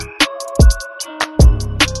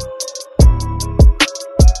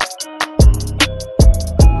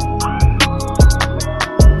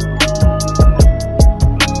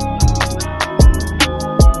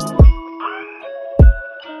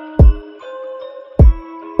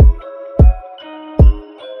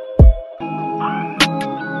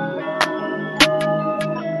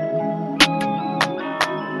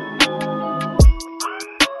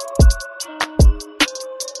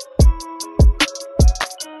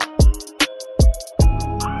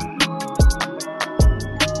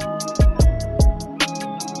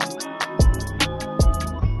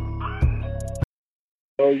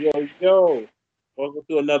Yo. Welcome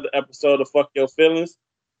to another episode of Fuck Your Feelings.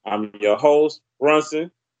 I'm your host, Brunson.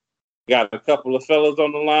 Got a couple of fellas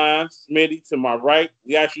on the line. Smitty to my right.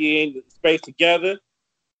 We actually in the space together.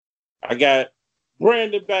 I got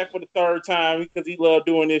Brandon back for the third time because he loved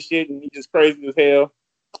doing this shit and he's just crazy as hell.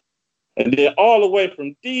 And then all the way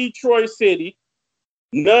from Detroit City,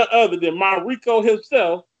 none other than Rico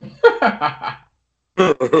himself,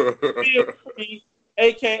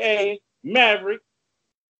 a.k.a. Maverick,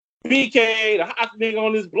 BKA, the hot nigga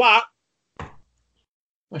on this block.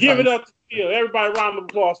 Give it up to Phil. Everybody round of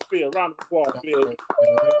applause, Phil. Round of applause, Phil.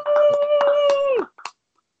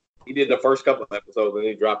 He did the first couple of episodes and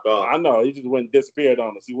he dropped off. I know. He just went and disappeared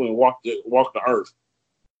on us. He went and walked the earth.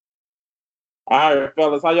 All right,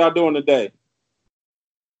 fellas. How y'all doing today?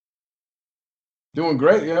 Doing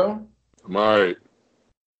great, yo. I'm all right.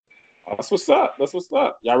 That's what's up.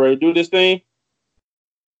 Y'all ready to do this thing?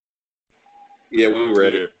 Yeah, we were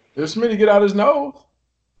ready. This Smitty get out his nose.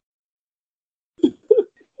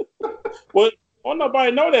 Well,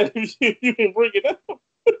 nobody know that you can bring it up.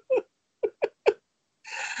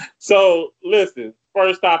 So, listen,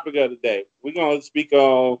 first topic of the day. We're going to speak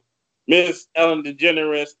on Miss Ellen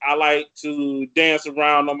DeGeneres. I like to dance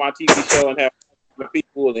around on my TV show and have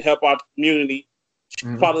people to help out the community. She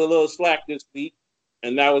caught a little slack this week,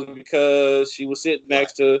 and that was because she was sitting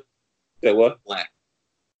next to, say what?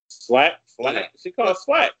 Slack? She called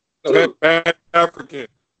slack. African.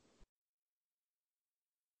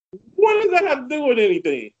 What does that have to do with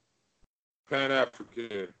anything?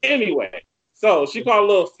 Pan-African. Anyway, so she called a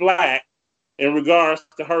little flack in regards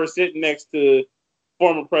to her sitting next to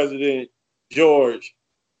former President George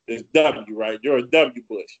W., right? George W.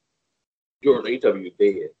 Bush. George H.W.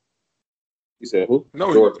 dead. You said who?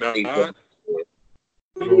 No, George he's H.W. not.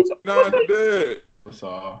 He's not dead. That's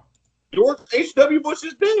all. George H.W. Bush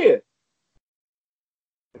is dead.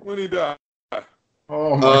 When he died.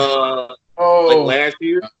 Oh my. Like last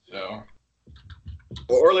year, So.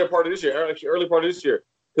 or earlier part of this year. Actually, early part of this year.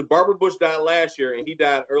 Because Barbara Bush died last year, and he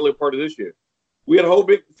died earlier part of this year. We had a whole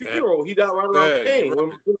big funeral. He died right around King.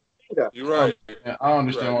 You're right. I don't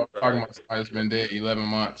understand what I'm talking about. Somebody's been dead 11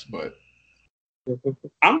 months, but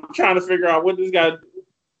I'm trying to figure out what this guy.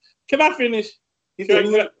 Can I finish? He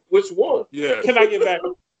said, which one? Yeah. Can I get back?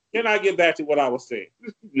 Can I get back to what I was saying?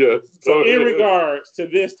 Yes. So, in regards to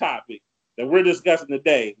this topic that we're discussing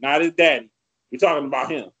today, not his daddy, we're talking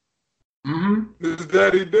about him. Mm-hmm. His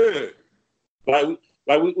daddy dead.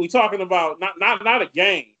 Like we talking about not a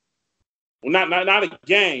game, well, not a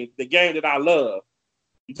game. The game that I love.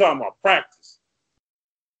 You talking about practice.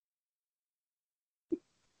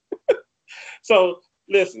 So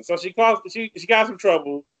listen. So she got some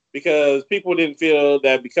trouble because people didn't feel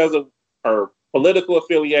that because of her political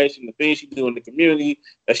affiliation, the things she do in the community,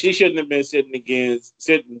 that she shouldn't have been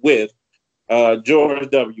sitting with George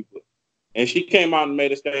W. Bush. And she came out and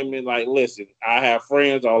made a statement like, listen, I have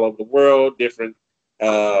friends all over the world, different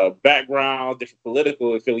backgrounds, different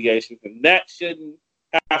political affiliations, and that shouldn't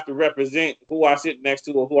have to represent who I sit next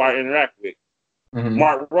to or who I interact with. Mm-hmm.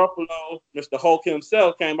 Mark Ruffalo, Mr. Hulk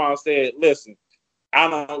himself, came out and said, listen, I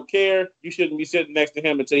don't care. You shouldn't be sitting next to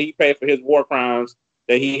him until he paid for his war crimes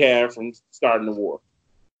that he had from starting the war.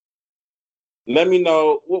 Let me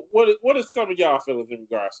know, what is some of y'all feelings in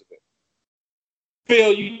regards to that?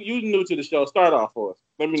 Phil, you new to the show. Start off for us.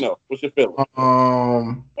 Let me know. What's your feeling? Fuck your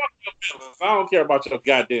feelings. I don't care about your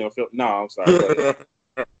goddamn feelings. No, I'm sorry.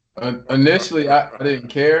 Initially, I didn't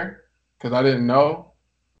care because I didn't know.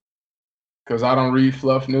 Because I don't read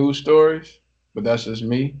fluff news stories, but that's just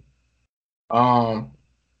me. But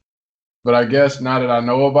I guess now that I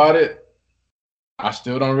know about it, I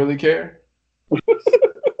still don't really care.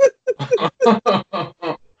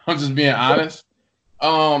 I'm just being honest.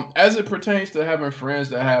 As it pertains to having friends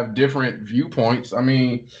that have different viewpoints, I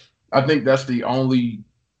mean, I think that's the only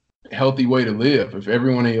healthy way to live. If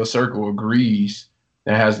everyone in your circle agrees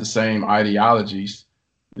and has the same ideologies,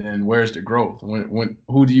 then where's the growth? When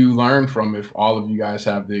who do you learn from if all of you guys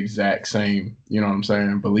have the exact same, you know what I'm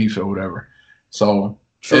saying, beliefs or whatever? So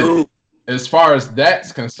True. As far as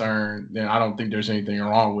that's concerned, then I don't think there's anything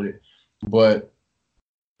wrong with it. But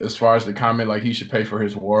as far as the comment, like he should pay for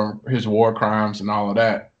his war crimes and all of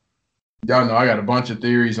that, y'all know I got a bunch of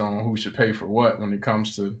theories on who should pay for what when it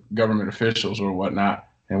comes to government officials or whatnot,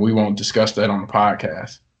 and we won't discuss that on the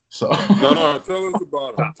podcast. So No, tell us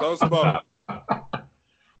about it. Tell us about it.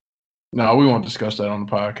 No, we won't discuss that on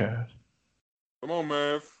the podcast. Come on,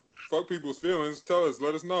 man. Fuck people's feelings. Tell us.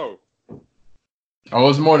 Let us know. Oh,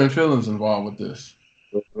 there's more than feelings involved with this.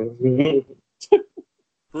 Preach.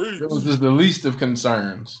 Feelings is the least of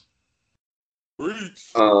concerns.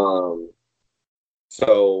 Preach.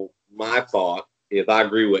 So my thought is, I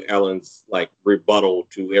agree with Ellen's like rebuttal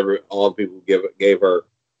to all the people who gave her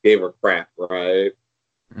crap, right?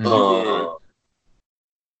 Mhm.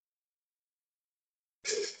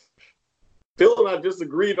 Phil and I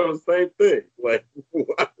disagreed on the same thing. Like,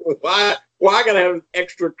 why I gotta have an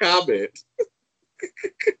extra comment?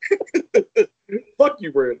 Fuck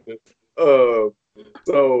you, Brandon.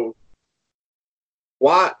 So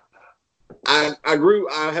why I agree.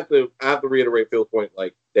 I have to reiterate Phil's point,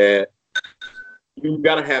 like that. You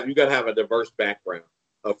gotta have a diverse background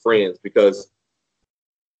of friends, because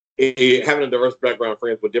having a diverse background of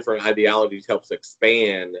friends with different ideologies helps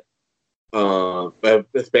expand your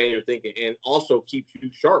thinking, and also keeps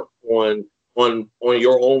you sharp on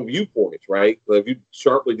your own viewpoints, right? So if you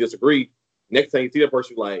sharply disagree, next time you see that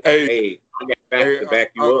person, you're like, hey, I got facts to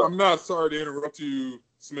back you up. I'm not sorry to interrupt you,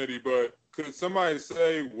 Smitty, but could somebody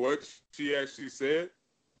say what she actually said?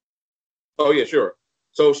 Oh yeah, sure.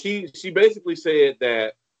 So she basically said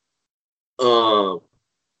that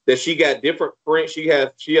that she got different friends. She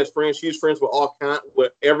has friends. She's friends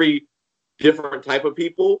with every different type of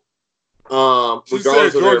people. She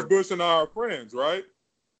Regardless said of George Bush and I are friends, right?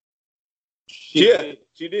 She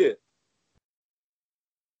did.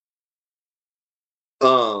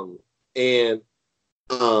 And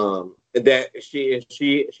that she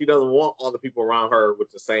doesn't want all the people around her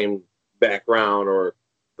with the same background or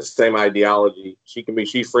the same ideology.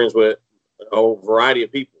 She's friends with a whole variety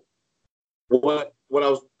of people. I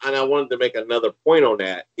wanted to make another point on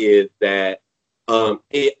that is that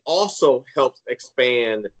it also helps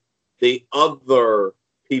expand the other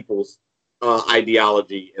people's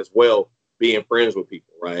ideology as well, being friends with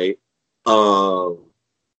people, right?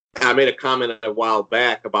 I made a comment a while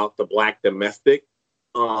back about the black domestic,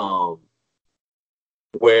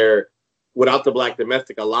 where without the black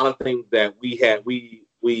domestic, a lot of things that we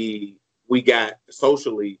got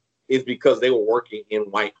socially is because they were working in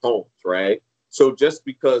white homes, right? So just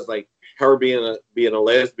because like her being a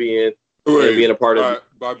lesbian and being a part of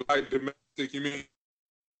by black domestic, you mean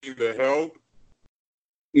the help?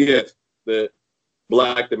 Yes, the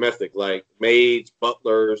black domestic, like maids,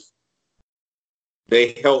 butlers,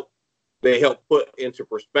 they help put into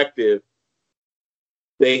perspective.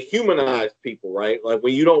 They humanize people, right? Like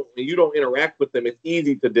when you don't interact with them, it's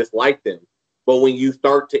easy to dislike them. But when you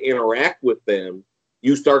start to interact with them,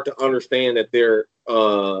 you start to understand that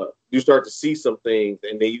you start to see some things,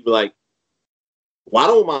 and then you be like, why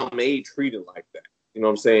don't my maid treat it like that? You know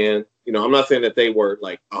what I'm saying? I'm not saying that they were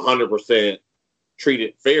like 100%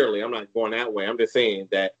 treated fairly. I'm not going that way. I'm just saying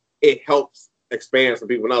that it helps expand some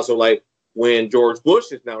people now. So like when George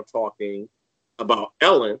Bush is now talking about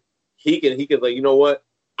Ellen, he can like, you know what?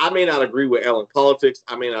 I may not agree with Ellen politics.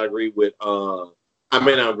 I may not agree with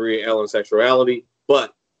Ellen's sexuality,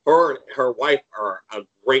 but her and her wife are a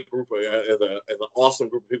great group of as an awesome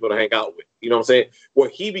group of people to hang out with. You know what I'm saying? Where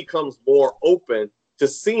he becomes more open to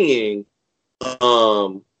seeing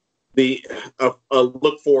the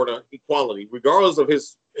look forward to equality, regardless of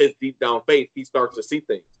his deep down faith. He starts to see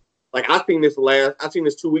things. Like I seen this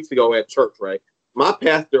 2 weeks ago at church. Right, my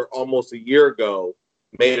pastor almost a year ago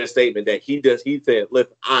made a statement that he said,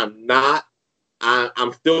 "Listen,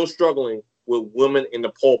 I'm still struggling with women in the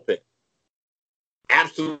pulpit."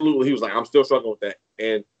 Absolutely, he was like, "I'm still struggling with that,"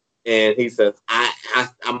 and he says,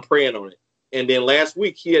 I'm praying on it." And then last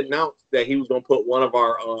week he announced that he was going to put one of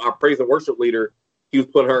our praise and worship leader. He was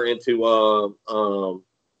put her into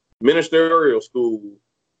ministerial school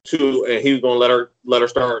and he was going to let her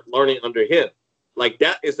start learning under him. Like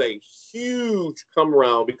that is a huge come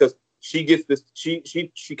around because she gets this. She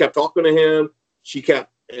kept talking to him. She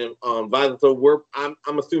kept inviting. So I'm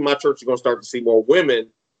assuming my church is going to start to see more women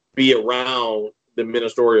be around the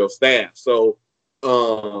ministerial staff. So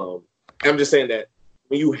I'm just saying that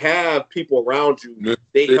when you have people around you,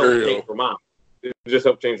 they help change your mind. It just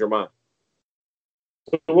help change your mind.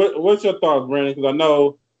 So what's your thoughts, Brandon? Because I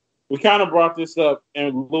know we kind of brought this up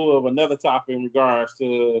in lieu of another topic in regards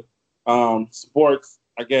to sports,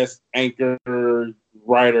 I guess, anchor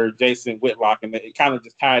writer Jason Whitlock, and it kind of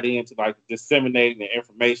just tied into like disseminating the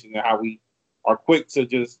information and how we are quick to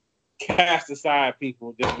just cast aside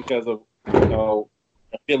people just because of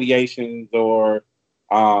affiliations or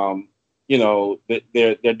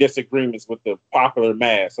their disagreements with the popular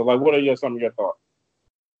mass. So like, what are some of your thoughts?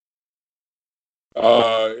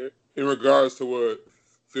 In regards to what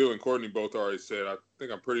Phil and Courtney both already said, I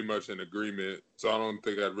think I'm pretty much in agreement. So I don't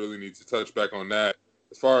think I really need to touch back on that.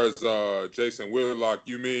 As far as Jason Whitlock,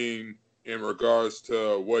 you mean in regards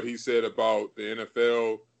to what he said about the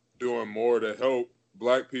NFL doing more to help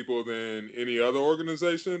black people than any other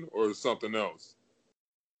organization, or something else?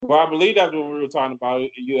 Well, I believe that's what we were talking about.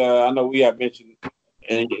 I know we have mentioned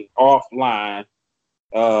offline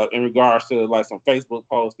in regards to like some Facebook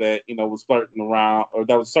posts that was flirting around or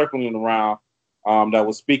that was circling around that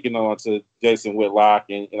was speaking on to Jason Whitlock,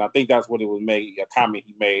 and I think that's what it was made a comment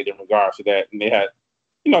he made in regards to that, and they had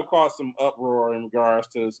caused some uproar in regards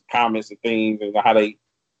to comments and things and how they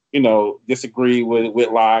disagree with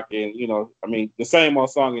Whitlock, and I mean the same old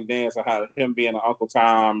song and dance of how him being an Uncle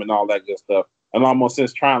Tom and all that good stuff, and almost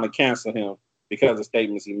since trying to cancel him because of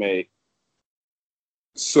statements he made.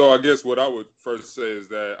 So I guess what I would first say is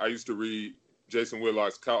that I used to read Jason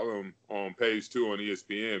Whitlock's column on Page 2 on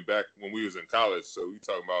ESPN back when we was in college. So we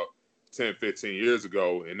talking about 10, 15 years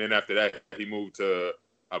ago. And then after that, he moved to,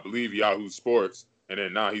 I believe, Yahoo Sports. And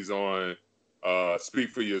then now he's on Speak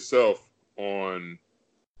for Yourself on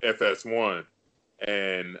FS1.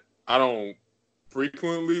 And I don't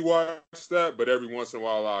frequently watch that, but every once in a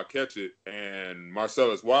while I'll catch it. And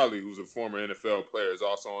Marcellus Wiley, who's a former NFL player, is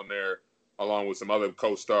also on there, along with some other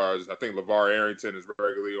co-stars. I think LeVar Arrington is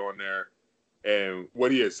regularly on there. And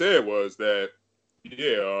what he had said was that,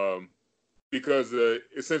 because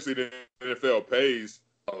essentially the NFL pays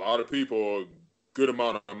a lot of people a good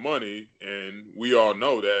amount of money, and we all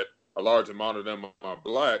know that a large amount of them are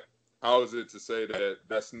black, how is it to say that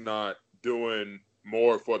that's not doing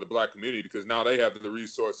more for the black community? Because now they have the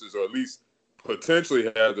resources, or at least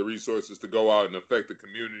potentially have the resources to go out and affect the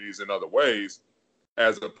communities in other ways,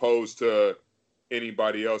 as opposed to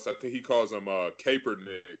anybody else. I think he calls them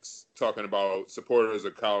Kaepernicks, talking about supporters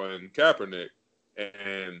of Colin Kaepernick.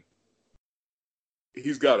 And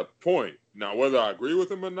he's got a point. Now, whether I agree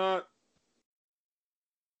with him or not,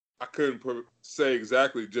 I couldn't say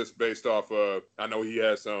exactly, just based off of, I know he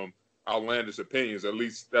has some outlandish opinions. At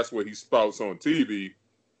least that's what he spouts on TV,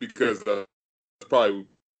 because that's probably,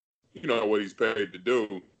 what he's paid to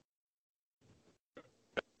do.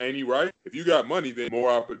 Ain't he right? If you got money, then more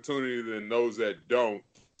opportunity than those that don't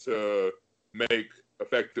to make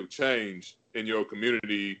effective change in your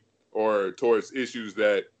community or towards issues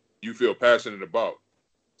that you feel passionate about.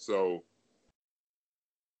 So,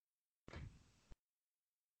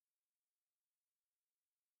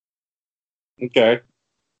 okay.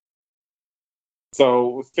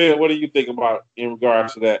 So, Phil, what do you think about in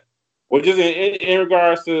regards to that? Well, just in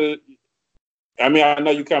regards to, I mean, I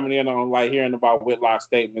know you're coming in on like hearing about Whitlock's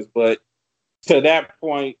statements, but to that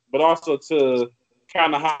point, but also to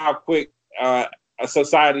kind of how quick a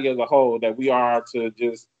society as a whole that we are to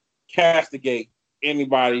just castigate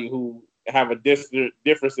anybody who have a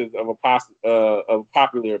differences of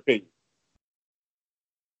popular opinion.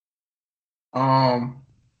 I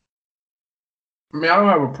mean, I don't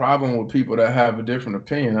have a problem with people that have a different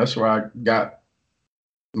opinion. That's where I got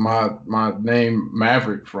my name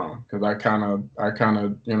Maverick from, because I kind of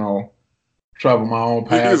travel my own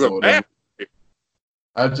path or whatever.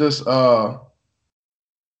 I just I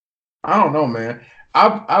don't know, man.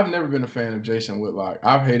 I've never been a fan of Jason Whitlock.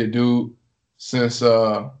 I've hated dude since he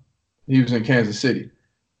was in Kansas City.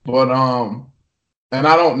 But and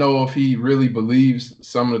I don't know if he really believes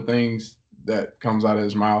some of the things that comes out of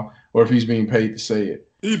his mouth, or if he's being paid to say it.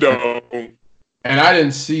 He don't. And I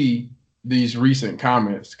didn't see these recent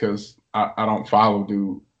comments because I don't follow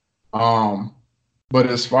dude. But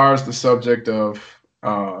as far as the subject of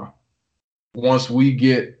once we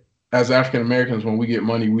get, as African Americans, when we get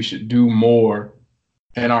money, we should do more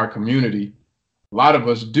in our community. A lot of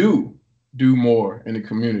us do more in the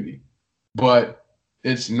community, but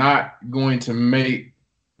it's not going to make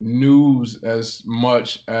news as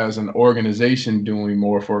much as an organization doing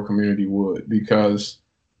more for a community would, because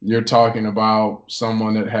you're talking about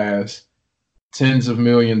someone that has tens of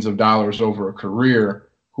millions of dollars over a career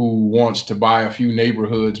who wants to buy a few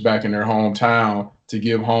neighborhoods back in their hometown to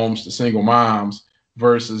give homes to single moms,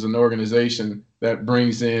 versus an organization that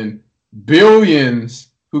brings in billions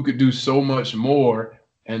who could do so much more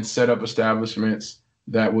and set up establishments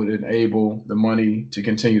that would enable the money to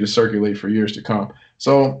continue to circulate for years to come.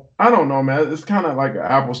 So I don't know, man. It's kind of like an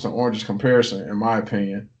apples to oranges comparison, in my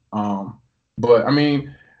opinion. But I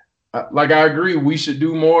mean, like, I agree we should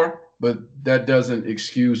do more, but that doesn't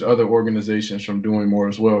excuse other organizations from doing more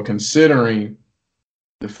as well, considering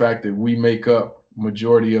the fact that we make up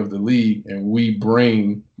majority of the league and we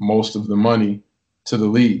bring most of the money to the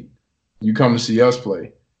league. You come to see us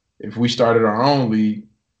play. If we started our own league,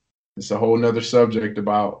 it's a whole nother subject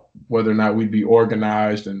about whether or not we'd be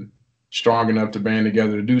organized and strong enough to band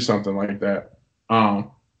together to do something like that.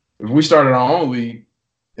 If we started our own league,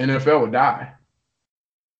 NFL would die.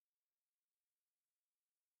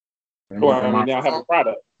 Well, I mean, they don't have a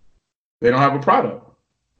product. They don't have a product.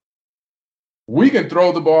 We can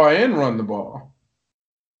throw the ball and run the ball.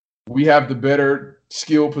 we have the better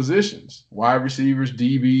skill positions, wide receivers,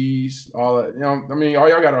 DBs, all that. I mean, all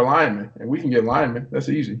y'all got our linemen, and we can get linemen. That's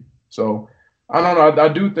easy. So I don't know. I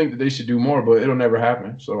do think that they should do more, but it'll never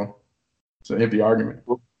happen. So it's an empty argument.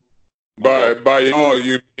 By y'all,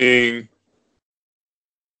 you mean?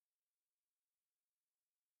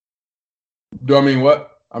 Do I mean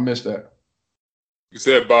what? I missed that. You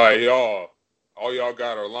said by y'all. All y'all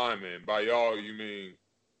got are linemen. By y'all, you mean?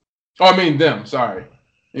 Oh, I mean them. Sorry.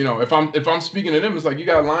 If I'm speaking to them, it's like you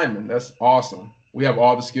got linemen. That's awesome. We have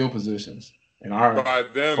all the skill positions in our By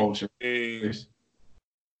them, culture. Is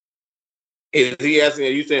he asking? Are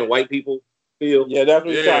you saying white people feel? Yeah, that's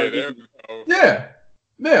what he's trying to there get. we go.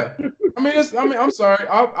 Yeah. I mean, I'm sorry.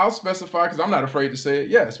 I'll specify because I'm not afraid to say it.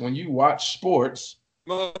 Yes, when you watch sports,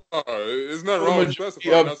 No, it's nothing wrong with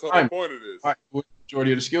specifying. That's the whole point of this.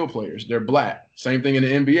 Majority of the skill players, they're black. Same thing in the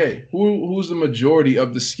NBA. Who's the majority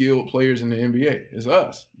of the skilled players in the NBA? It's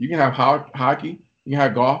us. You can have hockey, you can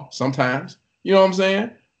have golf sometimes. You know what I'm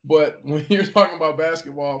saying? But when you're talking about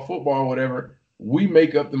basketball, football, whatever, we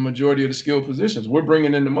make up the majority of the skilled positions. We're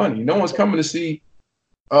bringing in the money. No one's coming to see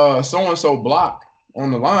so-and-so block on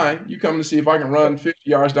the line. You come to see if I can run 50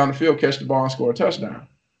 yards down the field, catch the ball, and score a touchdown.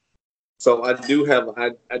 So I do have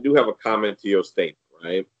a comment to your statement,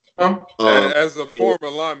 right? As a former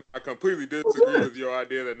lineman, I completely disagree with your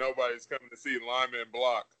idea that nobody's coming to see linemen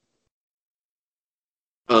block.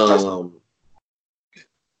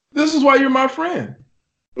 This is why you're my friend.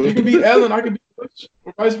 You can be Ellen, I can be Butch,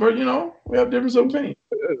 or vice versa. We have different opinions.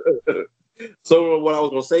 So what I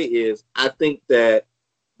was gonna say is, I think that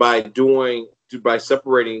by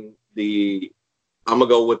separating I'm gonna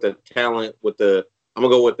go with the talent with the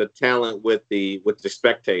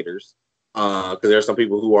spectators, because there are some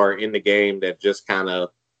people who are in the game that just kind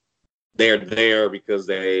of they're there because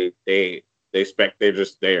they're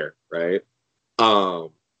just there, right?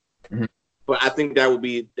 But I think that would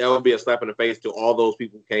be a slap in the face to all those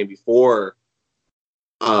people who came before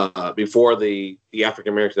the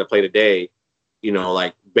African Americans that play today.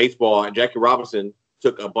 Like baseball, Jackie Robinson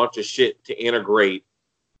took a bunch of shit to integrate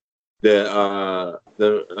the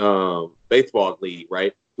baseball league,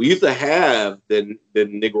 right? We used to have the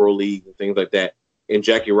Negro League and things like that, and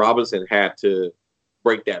Jackie Robinson had to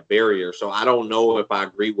break that barrier. So I don't know if I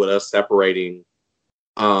agree with us separating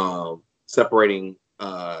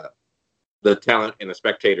the talent and the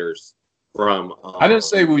spectators from. I didn't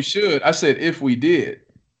say we should. I said if we did,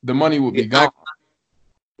 the money would be gone.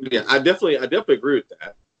 I definitely agree with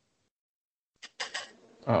that.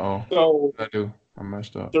 So I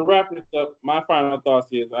messed up. To wrap this up, my final thoughts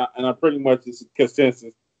is, and I pretty much is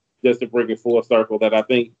consensus, just to bring it full circle, that I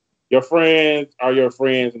think your friends are your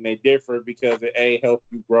friends, and they differ because it A, helps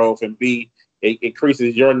you grow, and B, it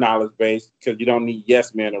increases your knowledge base because you don't need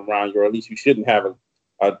yes men around you, or at least you shouldn't have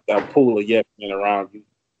a pool of yes men around you,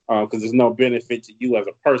 because there's no benefit to you as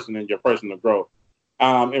a person and your personal growth.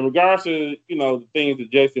 In regards to the things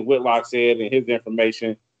that Jason Whitlock said and his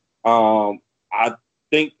information, I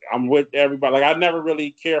think I'm with everybody. Like, I never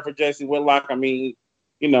really cared for Jason Whitlock. I mean,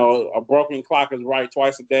 a broken clock is right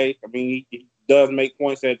twice a day. I mean, he does make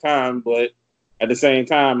points at times, but at the same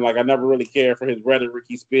time, like, I never really cared for his rhetoric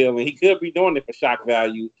he spilled, and he could be doing it for shock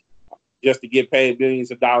value, just to get paid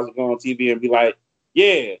billions of dollars to go on TV and be like,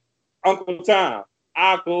 yeah, Uncle Tom,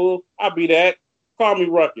 cool, I'll be that. Call me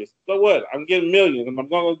Ruckus. So what? I'm getting millions, and I'm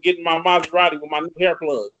going to get in my Maserati with my new hair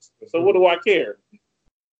plugs. So what do I care?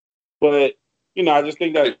 But, I just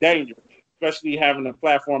think that's dangerous, especially having a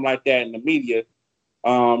platform like that in the media,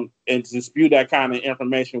 and to dispute that kind of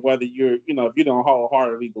information, whether you're, if you don't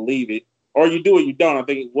wholeheartedly believe it, or you do or you don't. I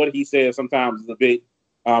think what he says sometimes is a bit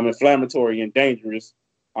inflammatory and dangerous.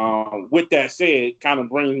 With that said, kind of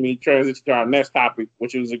brings me transition to our next topic,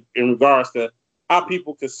 which is in regards to how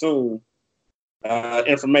people consume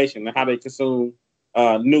information and how they consume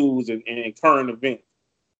news and current events.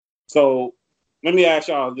 So let me ask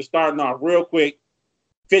y'all, just starting off real quick,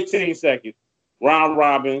 15 seconds, round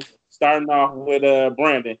robin, starting off with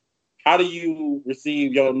Brandon. How do you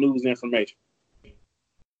receive your news information?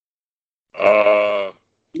 Give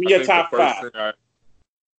me your top 5.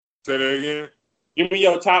 Say that again. Give me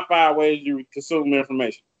your top 5 ways you consume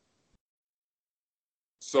information.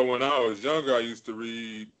 So when I was younger, I used to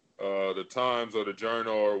read the Times or the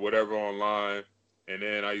Journal or whatever online, and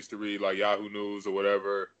then I used to read like Yahoo News or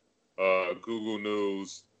whatever, Google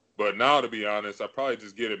News. But now, to be honest, I probably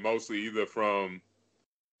just get it mostly either from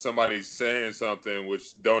somebody saying something,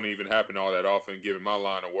 which don't even happen all that often, given my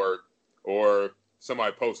line of work, or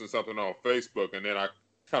somebody posting something on Facebook, and then I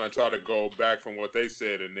kind of try to go back from what they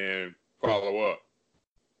said and then follow up.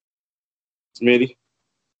 Smitty?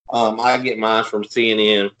 I get mine from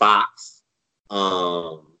CNN, Fox,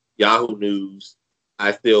 Yahoo News.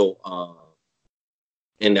 I still,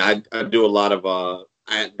 and I do a lot of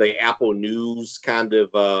the Apple News kind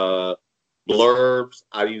of blurbs.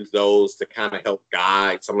 I use those to kind of help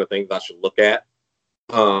guide some of the things I should look at.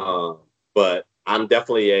 But I'm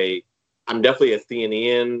definitely a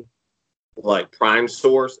CNN like prime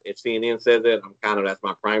source. If CNN says it, that's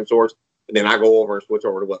my prime source. And then I go over and switch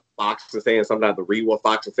over to what Fox is saying. Sometimes I read what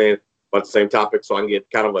Fox is saying about the same topic, so I can get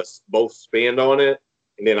kind of both spin on it,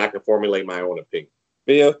 and then I can formulate my own opinion.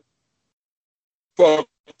 Bill? Fuck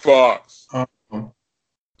Fox.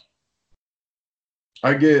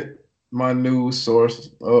 I get my news source.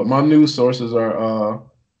 My news sources are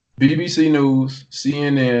BBC News,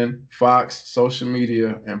 CNN, Fox, social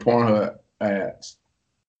media, and Pornhub ads.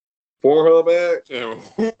 Pornhub ads?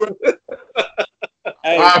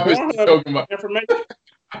 Hey, obviously joking about information.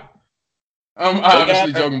 I'm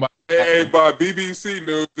obviously joking about. Hey, by BBC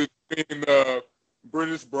News, did you mean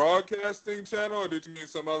British Broadcasting Channel, or did you mean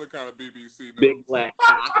some other kind of BBC News? Big black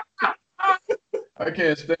cock. I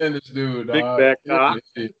can't stand this dude. Big black cock.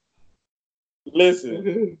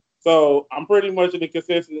 Listen, so I'm pretty much in the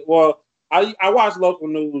consistent. Well, I watch local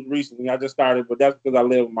news recently. I just started, but that's because I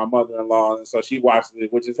live with my mother-in-law, and so she watches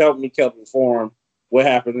it, which has helped me keep informed what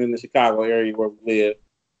happens in the Chicago area where we live.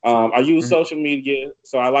 I use social media,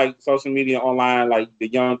 so I like social media online, like the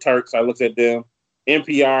Young Turks. I look at them.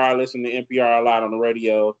 NPR, I listen to NPR a lot on the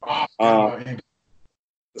radio. And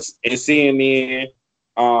CNN.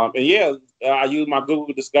 And yeah, I use my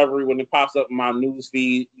Google Discovery when it pops up in my news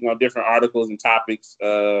feed, different articles and topics,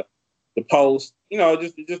 the post,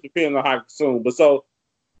 it just depends on how I consume. But so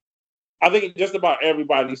I think just about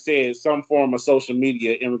everybody says some form of social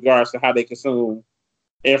media in regards to how they consume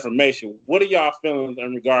information. What are y'all feeling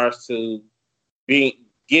in regards to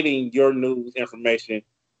getting your news information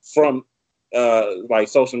from like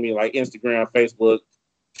social media, like Instagram, Facebook,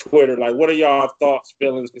 Twitter? Like, what are y'all thoughts,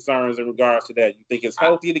 feelings, concerns in regards to that? You think it's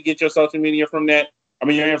healthy to get your social media from that? I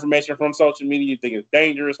mean, your information from social media. You think it's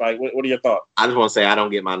dangerous? Like, what are your thoughts? I just want to say I don't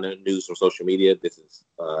get my news from social media. This is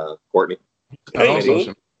Courtney. Hey,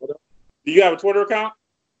 do you have a Twitter account?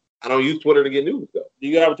 I don't use Twitter to get news, though. Do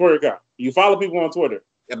you have a Twitter account? You follow people on Twitter?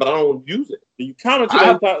 Yeah, but I don't use it. Do you comment?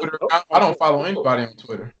 I don't follow anybody on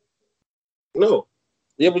Twitter. No.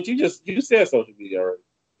 Yeah, but you said social media already.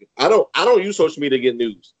 I don't use social media to get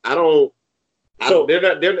news. To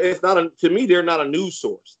me, they're not a news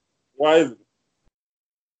source. Why is it?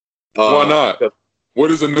 Why not?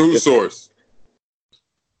 What is a news source?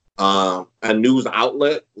 A news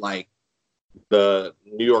outlet like the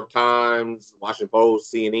New York Times, Washington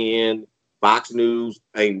Post, CNN, Fox News,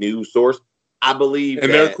 a news source. I believe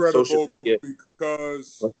and they're credible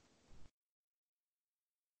because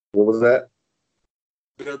what was that?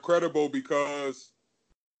 They're credible because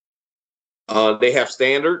they have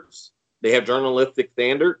standards. They have journalistic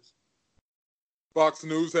standards. Fox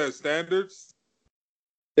News has standards.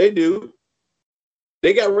 They do.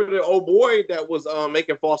 They got rid of the old boy that was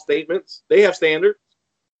making false statements. They have standards.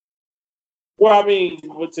 Well, I mean,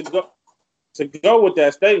 to go with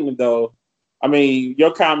that statement, though, I mean,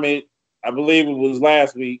 your comment, I believe it was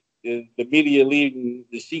last week, is the media leading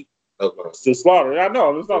the sheep to slaughter. I know,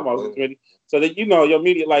 I'm talking about this. So that, your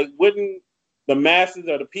media, like, wouldn't the masses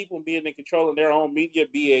or the people being in control of their own media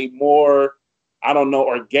be a more, I don't know,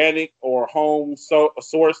 organic or home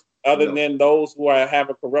source other than those who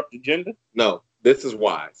have a corrupt agenda? No, this is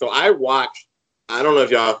why. So I don't know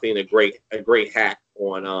if y'all have seen a great hack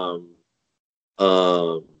on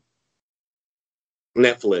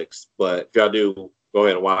Netflix, but if y'all do, go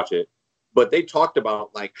ahead and watch it. But they talked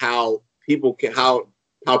about like how people can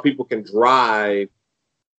drive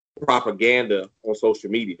propaganda on social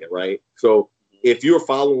media, right? So if you're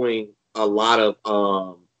following a lot of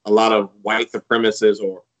white supremacists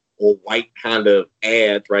or white kind of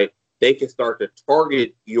ads, right, they can start to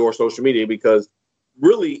target your social media because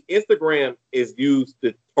really Instagram is used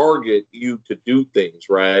to target you to do things,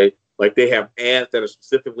 right? Like they have ads that are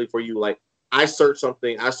specifically for you. Like I search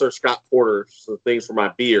Scott Porter, some things for my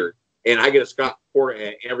beard, and I get a Scott Porter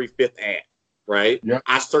ad every fifth ad, right? Yeah.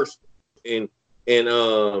 I search and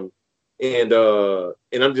I'm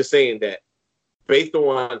just saying that based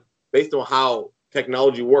on how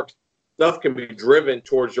technology works, stuff can be driven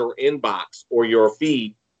towards your inbox or your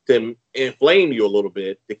feed to inflame you a little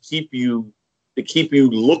bit to keep you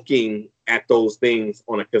looking at those things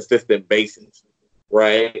on a consistent basis,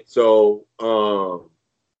 right? So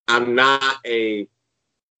I'm not a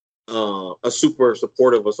super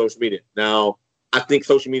supportive of social media. Now, I think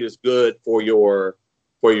social media is good for your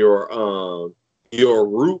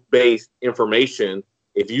root-based information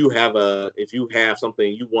if you have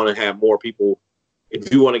something you want to have more people,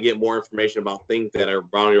 if you want to get more information about things that are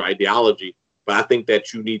around your ideology, but I think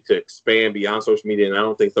that you need to expand beyond social media, and I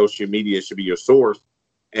don't think social media should be your source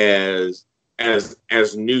as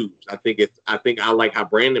news. I think I like how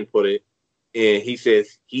Brandon put it, and he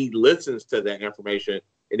says he listens to that information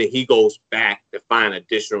and then he goes back to find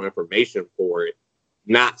additional information for it.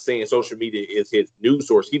 Not saying social media is his news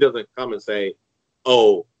source. He doesn't come and say,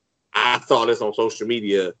 "Oh, I saw this on social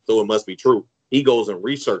media, so it must be true." He goes and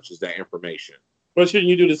researches that information. But shouldn't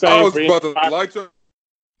you do the same? I was about to light your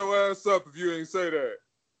ass up if you ain't say that.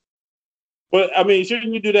 But I mean,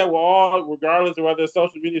 shouldn't you do that with all, regardless of whether it's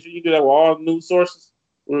social media? Should you do that with all news sources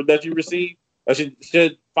that you receive? Or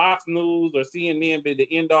should Fox News or CNN be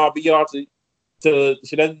the end all be all to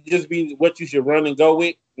should that just be what you should run and go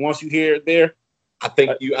with once you hear it there? I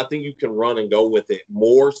think you can run and go with it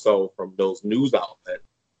more so from those news outlets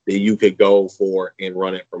that you could go for and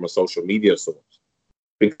run it from a social media source,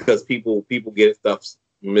 because people get stuff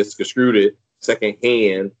misconstrued it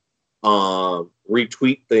secondhand,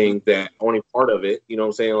 retweet things that only part of it. You know what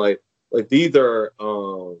I'm saying? Like these are.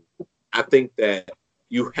 I think that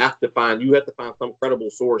you have to find some credible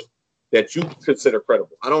source that you consider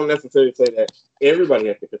credible. I don't necessarily say that everybody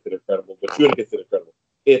has to consider credible, but you have to consider credible.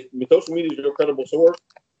 If social media is your credible source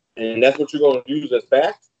and that's what you're going to use as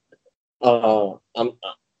facts, I'm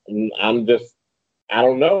just, I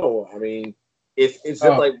don't know. I mean, it's just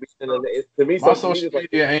like, to me, my social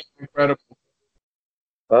media ain't been credible.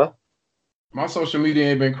 Huh? My social media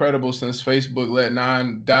ain't been credible since Facebook let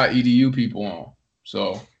non.edu people on.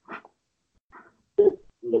 So.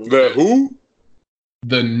 The who?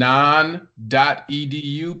 The non.edu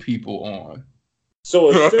people on.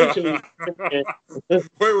 So essentially, wait.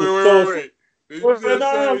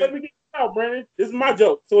 No, let me get it out, Brandon. This is my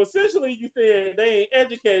joke. So essentially, you said they ain't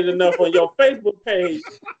educated enough on your Facebook page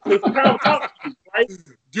to come talk to you, right?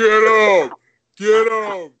 Get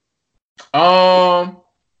them.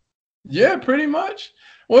 Yeah, pretty much.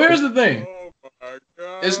 Well, here's the thing. Oh my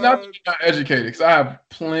God. It's not that you're not educated, because I have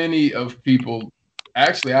plenty of people.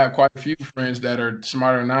 Actually, I have quite a few friends that are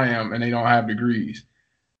smarter than I am, and they don't have degrees.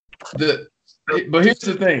 But here's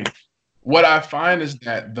the thing. What I find is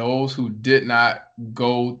that those who did not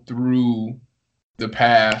go through the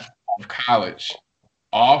path of college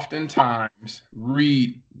oftentimes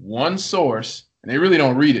read one source, and they really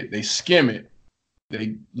don't read it. They skim it.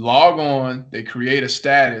 They log on. They create a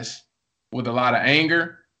status with a lot of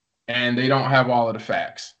anger, and they don't have all of the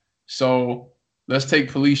facts. So let's take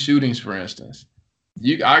police shootings, for instance.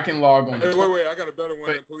 I can log on. Hey, wait! I got a better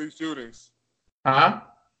one than police shootings. Huh?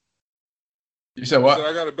 You said what?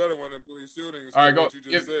 I got a better one than police shootings. All right, go. What you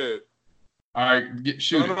just said. All right,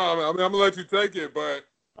 shoot. No, I'm gonna let you take it, but.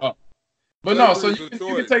 But no, so you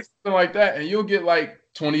can take something like that, and you'll get like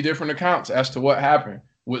 20 different accounts as to what happened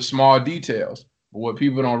with small details. But what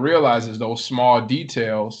people don't realize is those small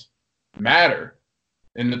details matter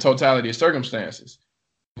in the totality of circumstances.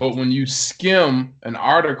 But when you skim an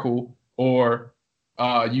article or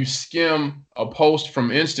you skim a post from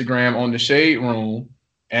Instagram on the Shade Room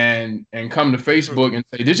and come to Facebook and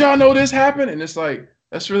say, "Did y'all know this happened?" And it's like,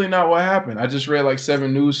 that's really not what happened. I just read like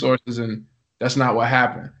 7 news sources and that's not what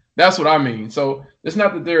happened. That's what I mean. So it's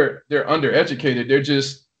not that they're undereducated. They're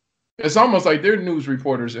just, it's almost like they're news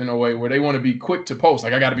reporters in a way where they want to be quick to post.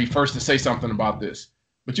 Like, I got to be first to say something about this.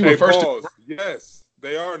 But you were first. Yes,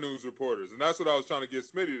 they are news reporters. And that's what I was trying to get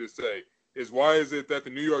Smitty to say, is why is it that the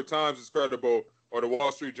New York Times is credible or the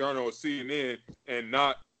Wall Street Journal or CNN and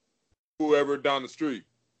not whoever down the street?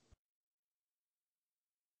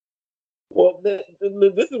 Well, this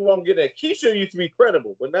is what I'm getting at. Keisha used to be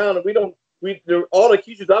credible, but now all the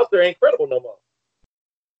Keishas out there ain't credible no more.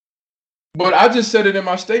 But I just said it in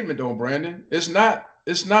my statement, though, Brandon. It's not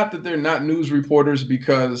that they're not news reporters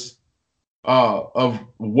because of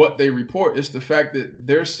what they report. It's the fact that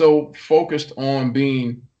they're so focused on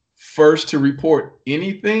being first to report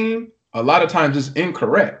anything. A lot of times it's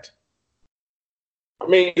incorrect. I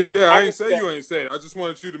mean, yeah, I ain't say you ain't saying. I just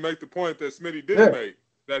wanted you to make the point that Smitty didn't make,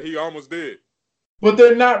 that he almost did. But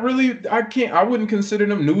they're not really. I wouldn't consider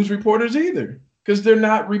them news reporters either, because they're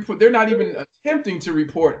not even attempting to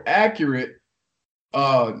report accurate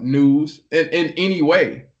news in any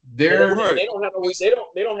way. They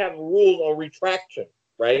don't have rules on retraction,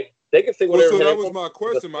 right? They can say whatever. So that was my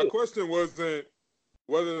question. My question wasn't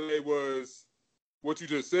whether it was what you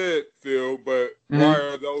just said, Phil, but why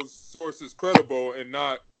are those sources credible and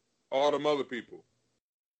not all them other people?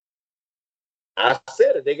 I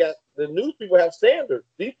said it. They got the news people have standards.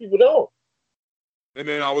 These people don't. And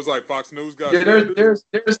then I was like, Fox News got standards.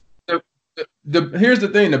 Here's the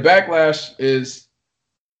thing. The backlash is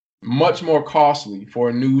much more costly for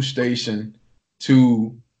a news station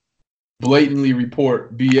to blatantly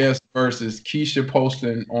report BS versus Keisha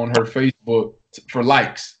posting on her Facebook for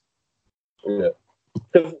likes. Yeah,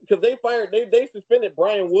 because they suspended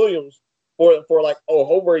Brian Williams for like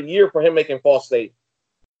over a year for him making false statements.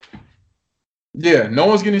 Yeah, no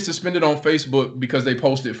one's getting suspended on Facebook because they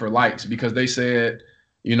posted for likes because they said,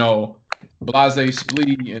 you know, blase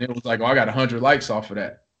splee, and it was like, oh, I got 100 likes off of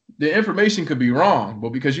that. The information could be wrong, but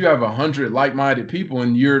because you have 100 like-minded people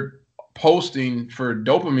and you're posting for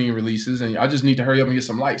dopamine releases, and I just need to hurry up and get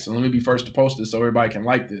some likes, and let me be first to post this so everybody can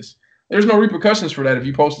like this. There's no repercussions for that if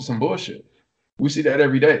you posted some bullshit. We see that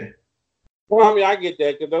every day. Well, I mean, I get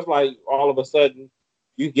that because that's like all of a sudden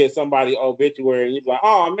you get somebody obituary and you're like,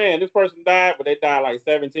 oh man, this person died, but they died like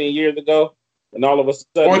 17 years ago, and all of a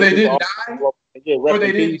sudden, or they didn't die, or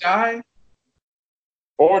they didn't die,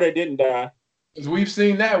 or they didn't die. Because we've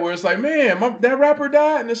seen that where it's like, man, that rapper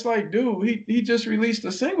died, and it's like, dude, he just released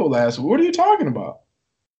a single last week. What are you talking about?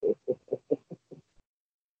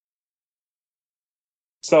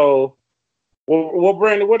 So, well,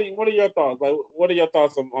 Brandon, what are your thoughts? Like, what are your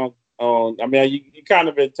thoughts on I mean, you kind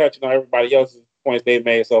of been touching on everybody else's points they've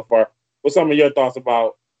made so far. What's some of your thoughts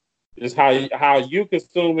about just how you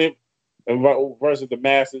consume it versus the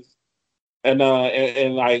masses, and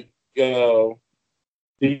like, do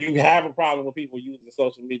you have a problem with people using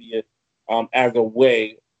social media as a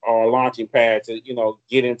way or a launching pad to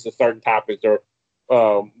get into certain topics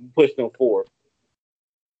or push them forward?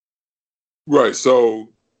 Right. So,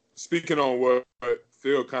 speaking on what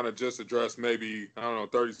Phil kind of just addressed, maybe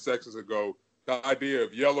 30 seconds ago, the idea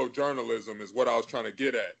of yellow journalism is what I was trying to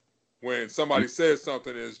get at. When somebody says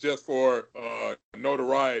something is just for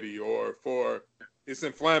notoriety or it's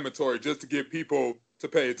inflammatory just to get people to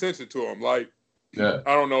pay attention to them. Like, I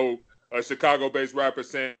don't know, a Chicago-based rapper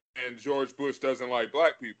saying George Bush doesn't like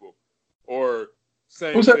black people, or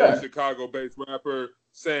same Chicago-based rapper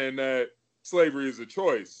saying that slavery is a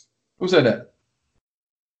choice. Who said that?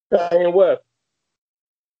 Kanye West.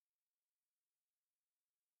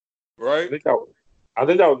 Right? I think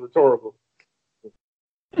that was rhetorical.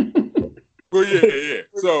 Well, yeah.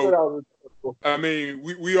 So, I mean,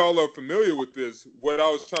 we all are familiar with this. What I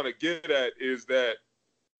was trying to get at is that,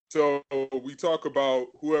 so we talk about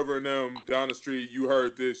whoever in them down the street, you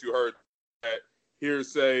heard this, you heard that,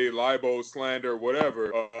 hearsay, libel, slander,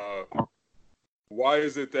 whatever. Why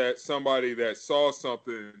is it that somebody that saw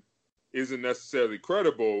something isn't necessarily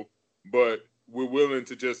credible, but we're willing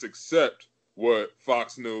to just accept what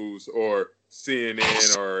Fox News or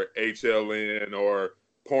CNN or HLN or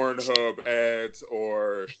Pornhub ads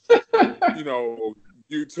or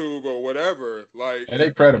YouTube or whatever? Like,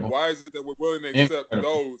 they credible. Why is it that we're willing to accept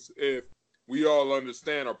those if we all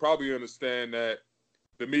understand or probably understand that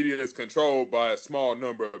the media is controlled by a small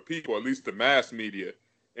number of people, at least the mass media?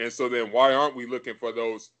 And so then why aren't we looking for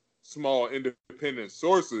those small independent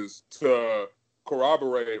sources to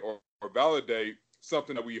corroborate or validate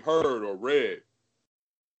something that we heard or read?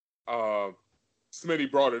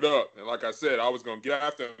 Smitty brought it up, and like I said, I was going to get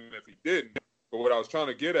after him if he didn't. But what I was trying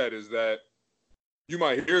to get at is that you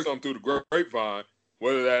might hear something through the grapevine,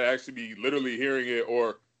 whether that actually be literally hearing it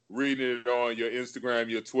or reading it on your Instagram,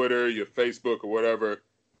 your Twitter, your Facebook, or whatever.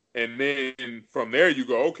 And then from there you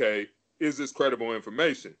go, okay, is this credible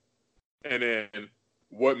information? And then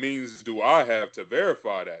what means do I have to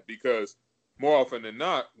verify that? Because more often than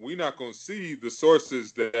not, we're not going to see the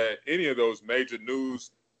sources that any of those major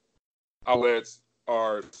news outlets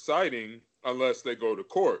are citing unless they go to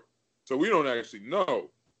court. So we don't actually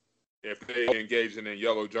know if they engage in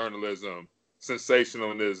yellow journalism,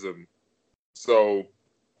 sensationalism. So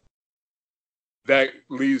that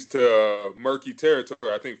leads to murky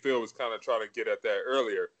territory. I think Phil was kind of trying to get at that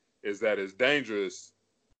earlier, is that it's dangerous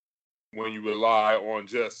when you rely on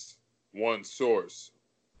just one source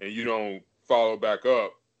and you don't follow back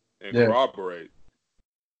up and corroborate.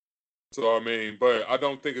 So, I mean, but I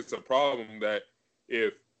don't think it's a problem that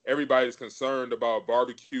if everybody's concerned about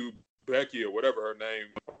Barbecue Becky or whatever her name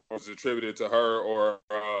was attributed to her, or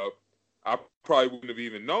I probably wouldn't have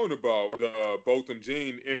even known about the Botham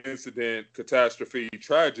Jean incident, catastrophe,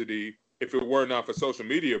 tragedy, if it were not for social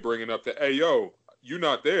media bringing up the, hey, yo, you're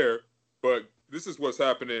not there, but this is what's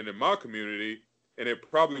happening in my community, and it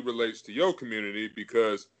probably relates to your community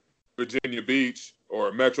because Virginia Beach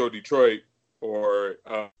or Metro Detroit or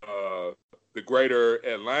the greater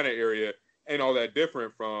Atlanta area ain't all that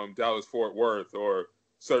different from Dallas-Fort Worth or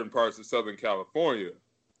certain parts of Southern California,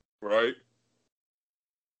 right?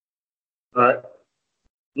 All right.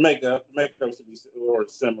 Make those to be or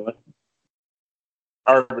similar.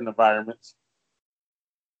 Urban environments.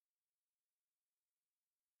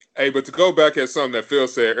 Hey, but to go back at something that Phil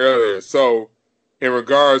said earlier, so in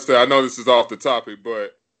regards to, I know this is off the topic,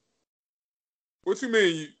 but what you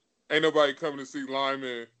mean ain't nobody coming to see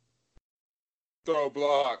linemen throw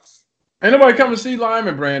blocks? Ain't nobody coming to see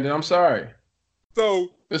linemen, Brandon. I'm sorry. So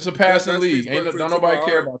It's a passing league. Don't nobody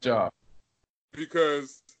care heart, about y'all.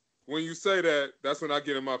 Because when you say that, that's when I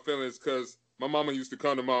get in my feelings because my mama used to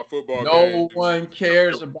come to my football No games. one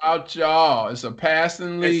cares about y'all. It's a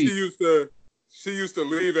passing league. And she used to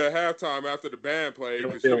leave at halftime after the band played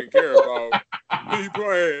because she didn't care about me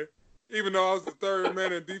playing. Even though I was the third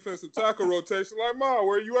man in defensive tackle rotation, like, Ma,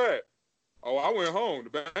 where you at? Oh, I went home. The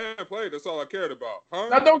band played. That's all I cared about. Huh?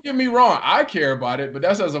 Now, don't get me wrong. I care about it, but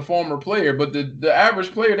that's as a former player. But the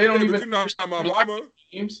average player, they don't even. But you're not my mama.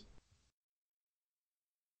 Teams.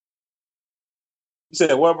 You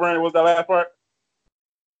said what, Brandon? Was that last part?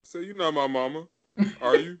 So you're not my mama,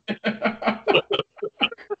 are you?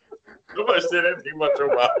 Nobody said anything about your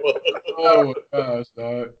mama. Oh my gosh,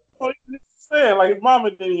 dog. Well, you saying like his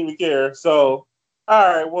mama didn't even care. So,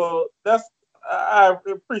 all right. Well, I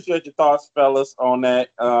appreciate your thoughts, fellas, on that.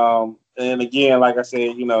 And again, like I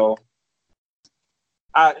said,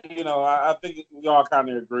 I think we all kind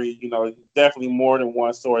of agree. Definitely more than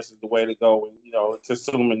one source is the way to go when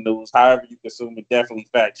consuming news. However you consume it, definitely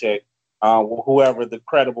fact check whoever the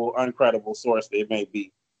credible, uncredible source it may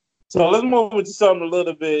be. So let's move into something a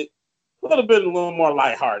little more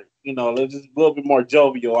lighthearted. Let's just a little bit more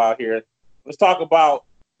jovial out here. Let's talk about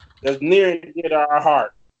that's near and dear to our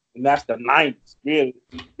heart, and that's the '90s. Being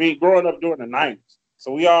growing up during the '90s,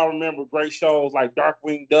 so we all remember great shows like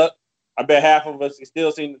Darkwing Duck. I bet half of us can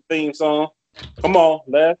still sing the theme song. Come on,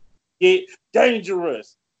 let's get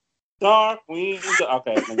dangerous. Darkwing Duck.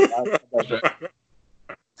 Okay,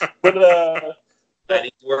 but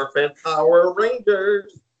Mighty Morphin Power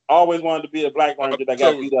Rangers. Always wanted to be a black ranger that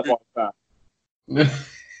got beat up all the time.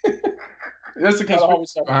 There's a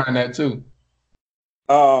conspiracy behind that too.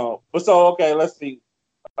 But so okay, let's see.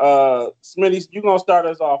 Smitty, you gonna start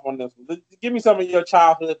us off on this one. Give me some of your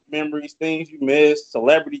childhood memories, things you missed,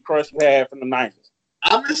 celebrity crush you had from the '90s.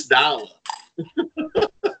 I miss Dollar.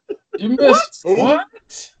 You missed what?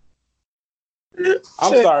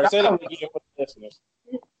 I'm sorry, say that again for the listeners.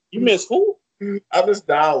 You miss who? I miss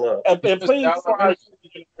Dollar. And please, before I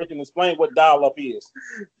explain what dial up is.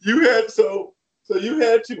 You had so you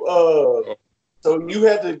had to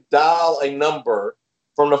dial a number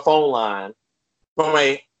from the phone line from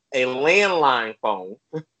a landline phone.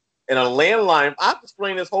 And a landline, I've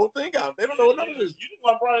explained this whole thing out. They don't know what none of this. You just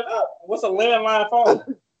want to bring it up. What's a landline phone?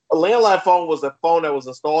 A landline phone was a phone that was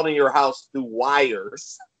installed in your house through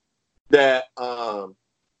wires that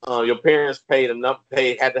your parents had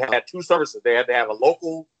to have two services. They had to have a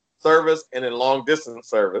local service and a long distance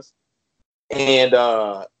service. And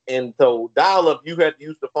so dial up, you had to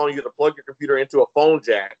use the phone. You had to plug your computer into a phone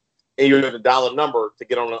jack, and you had to dial a number to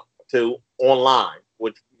get online,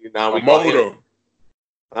 which now we call modem.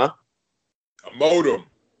 Huh? A modem.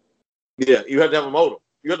 Yeah, you have to have a modem.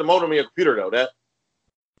 You have the modem in your computer though. That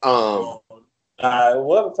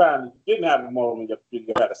one time you didn't have a modem in your computer,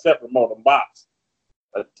 you had a separate modem box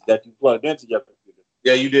that you plugged into your computer.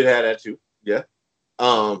 Yeah, you did have that too. Yeah.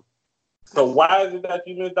 So why is it that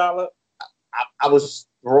you miss Dollar? I was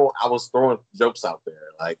throwing jokes out there.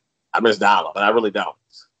 Like I miss Dollar, but I really don't.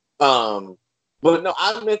 But no,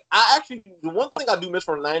 I actually the one thing I do miss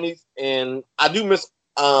from the '90s, and I do miss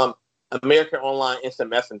American Online Instant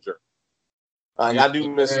Messenger. I do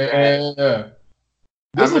miss that. Yeah.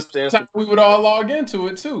 This is the time we would all log into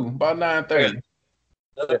it too, about 9:30.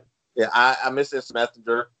 Yeah, I miss Instant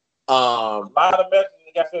Messenger. A lot of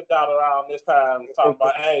messages got sent out around this time talking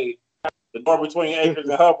about, hey, the door between Akers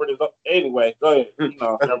and Hubbard is up. Anyway, go ahead.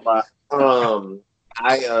 Never mind.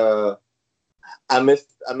 I miss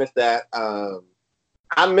that.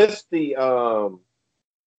 I miss the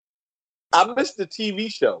TV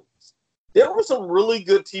shows. There were some really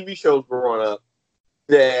good TV shows growing up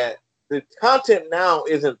that the content now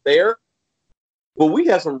isn't there, but we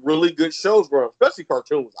had some really good shows growing up, especially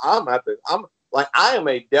cartoons. I am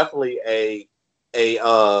definitely a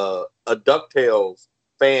DuckTales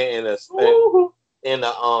fan in the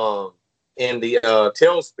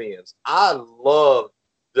Tailspins. I love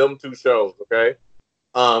them two shows. Okay,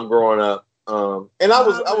 growing up, and I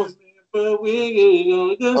was. But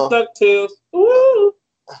we DuckTales. Ooh.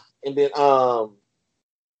 And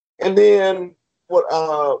then what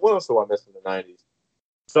else do I miss in the '90s?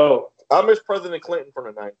 So I miss President Clinton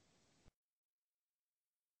from the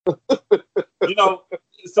 '90s.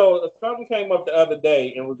 So something came up the other day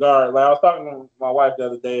in regard. Like I was talking to my wife the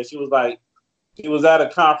other day, and she was like, she was at a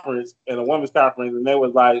conference, in a women's conference, and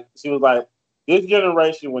she was like, this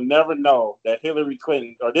generation will never know that Hillary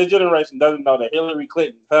Clinton, or this generation doesn't know that Hillary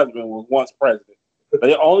Clinton's husband was once president.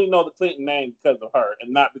 They only know the Clinton name because of her,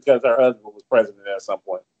 and not because her husband was president at some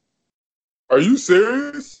point. Are you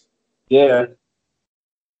serious? Yeah,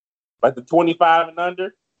 like the 25 and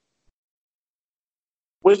under.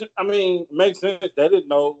 Which, I mean, makes sense. They didn't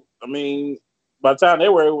know. I mean, by the time they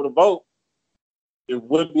were able to vote, it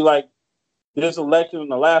would be like this election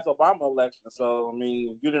and the last Obama election. So, I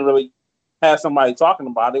mean, if you didn't really have somebody talking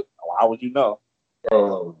about it, how would you know?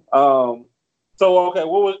 So, okay,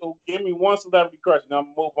 give me one celebrity crush, and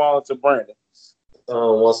I'm going to move on to Brandon.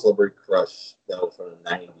 One celebrity crush that was from the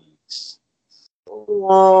 90s.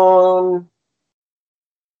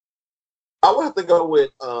 I would have to go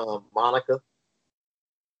with Monica.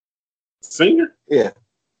 Singer? Yeah.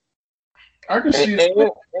 I can see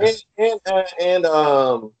that. And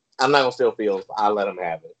I'm not gonna steal Fields. I'll let him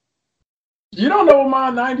have it. You don't know what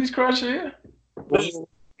my 90s crush is? Who is it?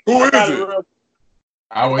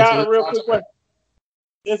 I got a real quick question.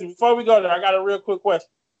 Listen, before we go there, I got a real quick question.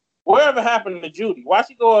 Whatever happened to Judy? Why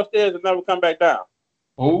she go upstairs and never come back down?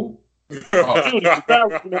 Who? Judy. Why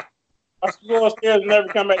she go upstairs and never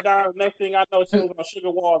come back down? The next thing I know, she was on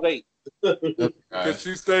Sugar Walls 8. Because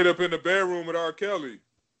she stayed up in the bedroom with R. Kelly.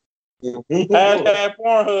 Hashtag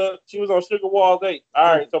Pornhub. She was on Sugar Walls 8.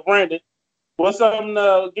 All right, so Brandon, what's something?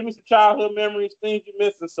 Give me some childhood memories, things you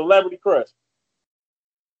missed, and celebrity crush.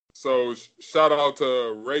 So shout out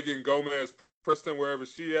to Reagan Gomez Preston, wherever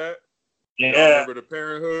she at. Yeah. I remember the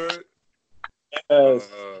Parenthood. Yes.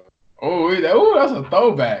 That's a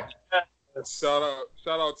throwback. Shout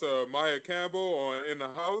out to Maya Campbell on In the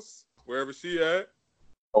House, wherever she at.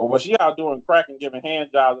 Oh, well, she out doing crack and giving hand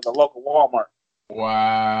jobs at the local Walmart.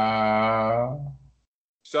 Wow.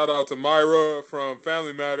 Shout out to Myra from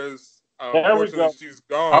Family Matters. Unfortunately, she's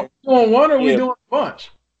gone. Are we doing one or we doing a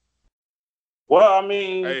bunch? Well, I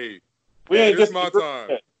mean, we ain't this my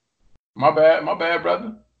time. Yet. My bad,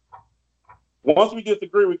 brother. Once we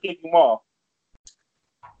disagree, we kick him off.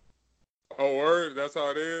 Oh, word? That's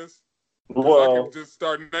how it is? Well, I can just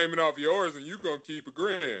start naming off yours and you going to keep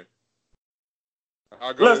agreeing.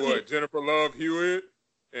 I go with Jennifer Love Hewitt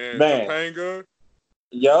and Topanga.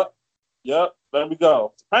 Yep. Let me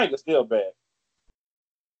go. Topanga's still bad.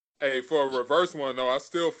 Hey, for a reverse one, though, I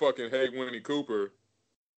still fucking hate Winnie Cooper.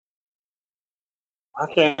 I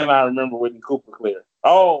cannot remember Whitney Cooper clear.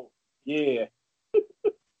 Oh, yeah.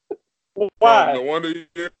 Why? No wonder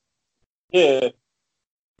you. Yeah.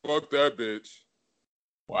 Fuck that bitch.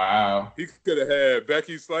 Wow. He could have had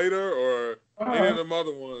Becky Slater or any of them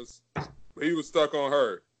other ones, but he was stuck on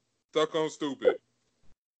her. Stuck on stupid.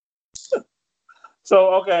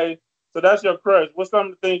 So that's your crush. What's some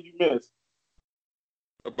of the things you missed?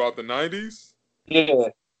 About the 90s? Yeah.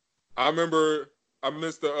 I remember I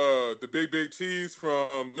missed the big cheese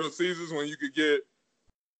from Little Caesars when you could get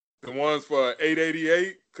the ones for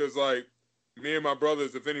 $8.88. Cause like me and my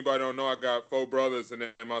brothers, if anybody don't know, I got 4 brothers, and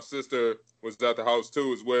then my sister was at the house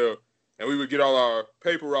too as well. And we would get all our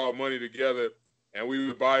paper route money together, and we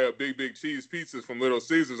would buy a big cheese pizzas from Little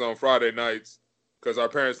Caesars on Friday nights, cause our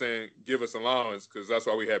parents didn't give us allowance, cause that's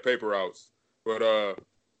why we had paper routes. But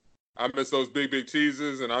I miss those big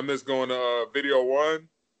cheeses, and I miss going to Video One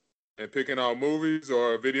and picking out movies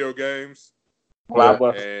or video games.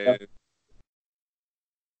 Blockbuster. And you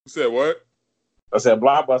said what? I said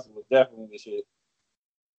Blockbuster was definitely the shit.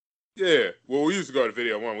 Yeah. Well, we used to go to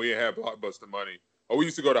Video One. We didn't have Blockbuster money. Or we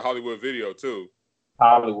used to go to Hollywood Video, too.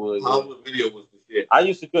 Hollywood Video was the shit. I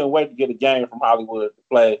used to couldn't wait to get a game from Hollywood to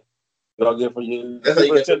play. Go get for you.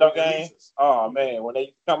 Nintendo games. Oh, man. When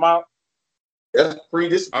they come out. That's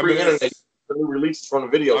pre-internet. The new releases from the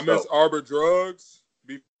video. I miss Arbor Drugs.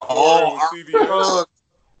 Before CVS.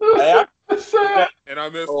 And I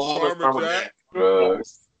miss Farmer Jack.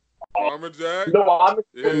 Farmer Jack. No, I miss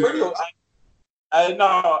radio.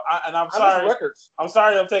 I'm sorry. Records. I'm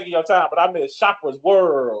sorry I'm taking your time, but I miss Shopper's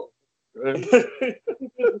World.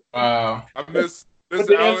 Wow. I miss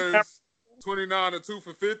Allen's 29 or 2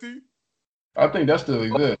 for $50. I think that still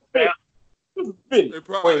exists. It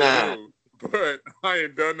probably do, but I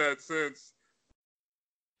ain't done that since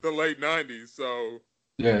the late 90s, so.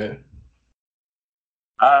 Yeah.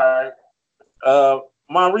 All right.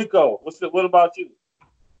 Monrico, what about you?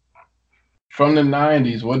 From the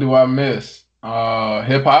 90s, what do I miss?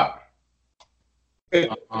 Hip hop.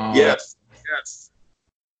 Yes.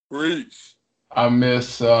 Preach. I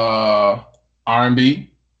miss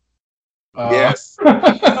R&B. Yes.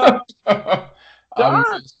 Today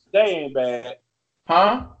ain't bad.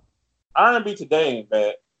 Huh? R&B today ain't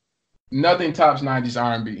bad. Nothing tops 90s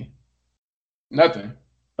R&B. Nothing.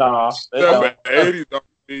 Nah. 80s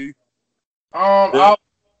R&B. I'll,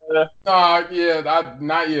 not yet.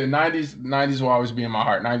 90s will always be in my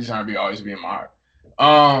heart. 90s R&B always be in my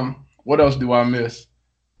heart. What else do I miss?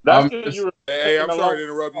 That's good. Hey, I'm sorry to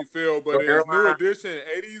interrupt you, Phil, but is New Edition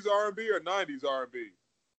 80s R&B or 90s R&B?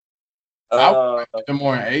 I would put them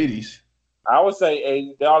more in 80s. I would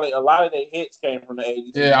say 80s. A lot of their hits came from the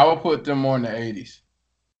 80s. Yeah, I would put them more in the 80s.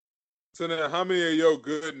 So now, how many of your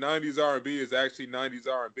good 90s R&B is actually 90s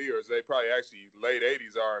R&B, or is they probably actually late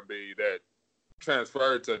 80s R&B that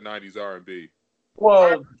transferred to 90s R&B?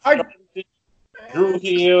 Well, Drew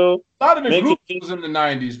Hill. A lot of the group was in the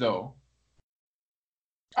 90s, though.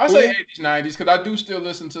 I say 80s, 90s, because I do still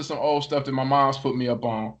listen to some old stuff that my mom's put me up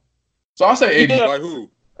on. So I say 80s. Yeah. Like who?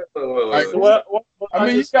 Like, I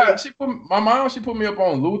mean, my mom, she put me up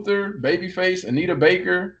on Luther, Babyface, Anita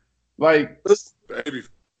Baker. Like, Babyface.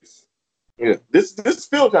 Yeah, this is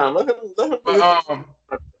Phil time. Let him.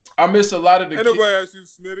 I miss a lot of the. Ain't nobody ask you,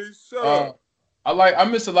 Smitty. Shut up. I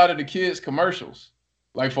miss a lot of the kids' commercials,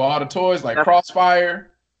 like for all the toys, like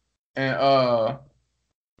Crossfire, and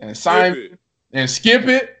Simon and Skip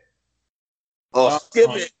It. Oh, Skip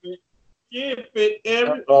It.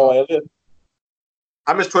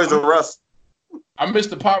 I miss Toys R Us. I miss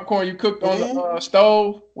the popcorn you cooked on the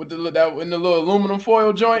stove with the little aluminum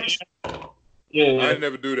foil joints. Yeah, I didn't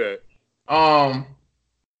never do that.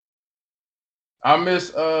 I miss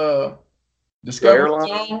Discovery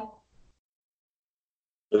Zone.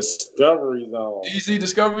 Discovery Zone. Easy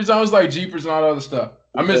Discovery Zone is like Jeepers and all that other stuff.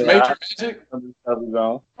 I miss Major Magic. Discovery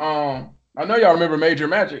Zone. I know y'all remember Major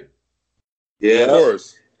Magic. Yeah, of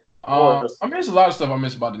course. I miss a lot of stuff I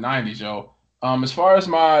miss about the 90s, yo. As far as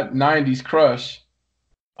my 90s crush,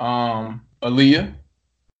 Aaliyah.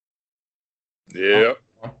 Yeah.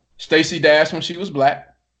 Stacey Dash when she was black.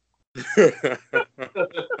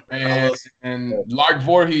 and Lark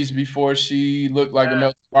Voorhees before she looked like a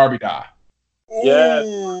melted Barbie doll. Yeah.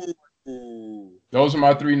 Those are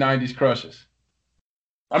my 3 90s crushes.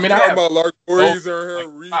 I mean, talking about Lark Voorhees or her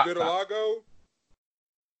Revitalago?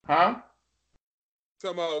 Huh?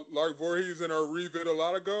 Talking about Lark Voorhees and her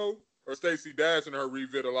Revitalago? Or Stacey Dash and her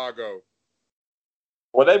Revitalago?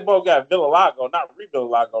 Well, they both got Vitiligo, not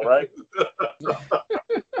Revitalago, right?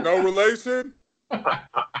 No relation? That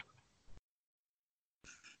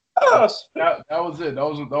was it.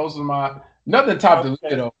 Those are my nothing top to look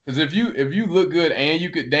though. Because if you look good and you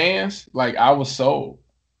could dance, like I was sold.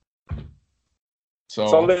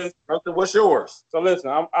 So listen, what's yours? So listen,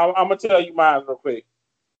 I'm gonna tell you mine real quick.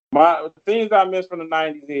 My things I miss from the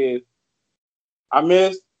 90s is I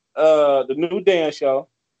miss the New Dance Show,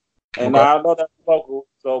 and I know that's local.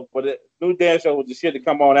 So, but the New Dance Show was the shit to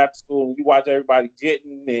come on after school, and you watch everybody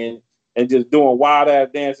jitting and just doing wild ass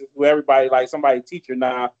dances with everybody, like somebody teacher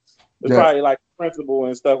now. It's probably like the principal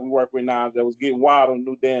and stuff we work with now that was getting wild on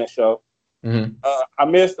the New Dance Show. Mm-hmm. I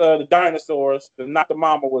missed the dinosaurs, because Not the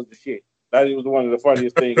Mama was the shit. That was one of the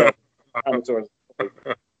funniest things. Dinosaurs.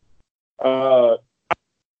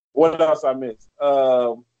 What else I missed?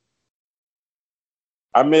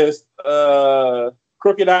 I missed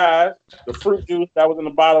Crooked Eyes, the fruit juice that was in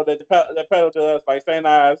the bottle that peddled to us like St.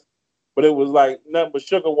 Eyes, but it was like nothing but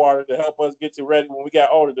sugar water to help us get ready when we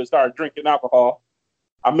got older to start drinking alcohol.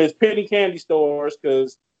 I miss penny candy stores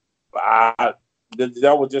because that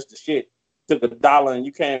was just the shit. Took $1 and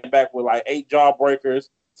you came back with like 8 Jawbreakers,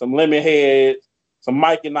 some Lemon Heads, some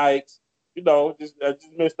Mike and Ikes. You know, I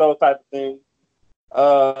just miss those type of things.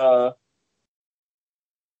 I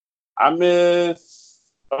miss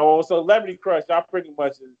celebrity crush.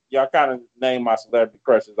 Y'all kind of name my celebrity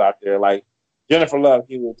crushes out there. Like Jennifer Love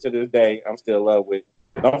Hewitt, to this day, I'm still in love with.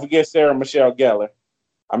 Don't forget Sarah Michelle Gellar.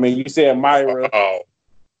 I mean, you said Myra. Oh.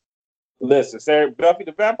 Listen, Sarah Buffy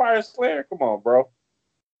the Vampire Slayer. Come on, bro.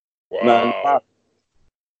 Wow.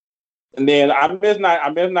 And then I miss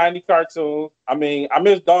 90 cartoons. I mean, I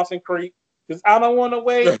miss Dawson Creek because I don't want to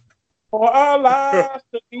wait for our lives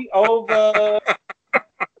to be over.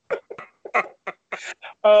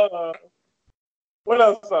 What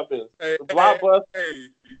else I missed? Hey, Blockbuster. Hey,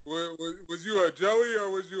 was you a Joey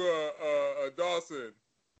or was you a Dawson?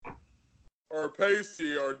 Or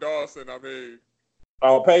Pacey or Dawson, I mean.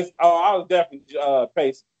 Oh, Pace. Oh, I was definitely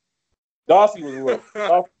Pace. Dawson was real.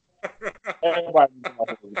 Everybody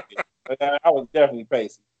was I was definitely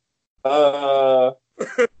Pacey. I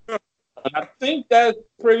think that's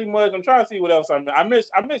pretty much. I'm trying to see what else I miss.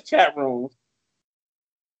 I miss chat rooms.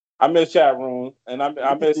 I miss chat rooms, and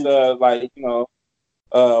I miss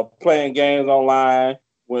playing games online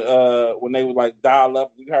when they would like dial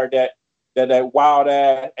up. You heard that wild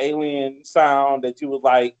ass alien sound that you was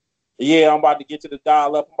like, yeah, I'm about to get to the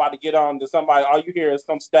dial up. I'm about to get on to somebody. All you hear is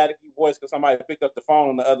some staticky voice because somebody picked up the phone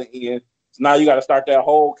on the other end. So now you got to start that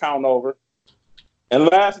whole count over. And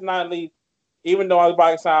last but not least, even though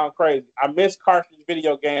everybody sound crazy, I miss cartridge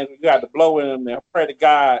video games. You got to blow in them and pray to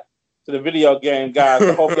God, to the video game guys,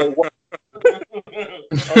 to hope they work. Or you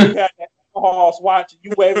had that alcohol swatch and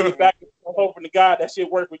you waving it back and hoping to God that shit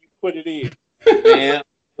work when you put it in. Man,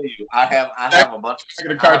 I have a bunch of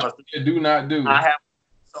the cartridge do not do. I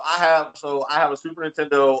have a Super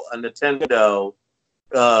Nintendo, a Nintendo.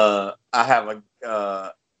 I have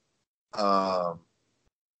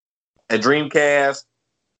a Dreamcast,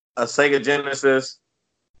 a Sega Genesis.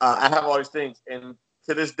 I have all these things, and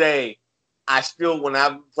to this day, I still, when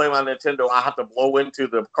I play my Nintendo, I have to blow into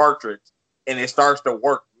the cartridge, and it starts to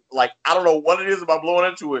work. Like, I don't know what it is about blowing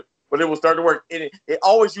into it, but it will start to work. And it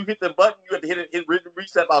always, you hit the button, you have to hit it,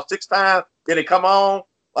 reset about 6 times, then it come on.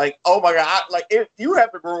 Like, oh my God, you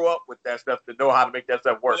have to grow up with that stuff to know how to make that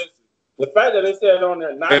stuff work. The fact that it said on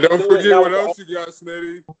there, not and don't forget what else you got,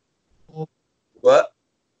 Smitty. What?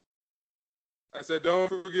 I said, don't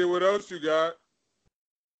forget what else you got.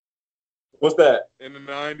 What's that? In the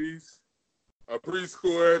 90s, a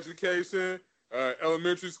preschool education,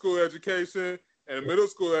 elementary school education, and a middle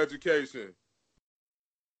school education.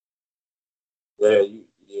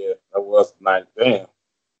 Yeah, that was nice. Damn.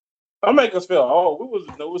 Don't make us feel old. It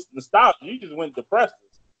was nostalgia. You just went depressed.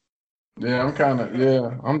 Yeah,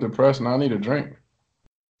 I'm depressed and I need a drink.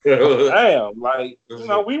 Damn, like,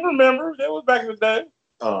 we remember that was back in the day.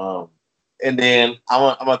 And then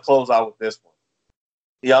I'm gonna close out with this one.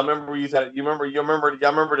 Y'all remember you said y'all remember the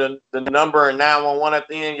number 911 at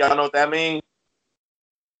the end? Y'all know what that means?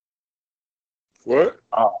 What?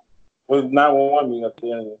 What does 911 mean at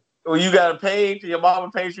the end? Well, you got a page, your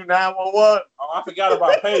mama pays you 911. Oh, I forgot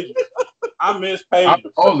about pagers. I miss pagers. I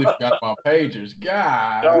totally forgot about pagers.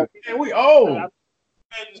 God, man, we old.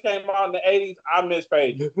 Pagers came out in the 80s. I miss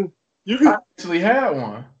pagers. You actually had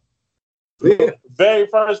one. The very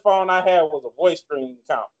first phone I had was a voice stream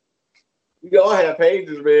account. We all had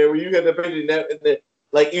pagers, man. Where you had the pager,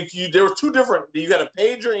 there were two different. You had a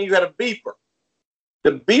pager and you had a beeper.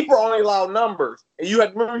 The beeper only allowed numbers, and you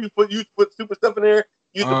had remember you put stupid stuff in there.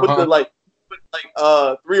 You used to put the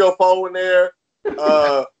 304 in there,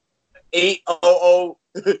 800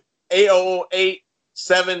 808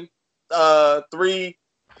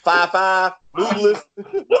 7355. Moodless.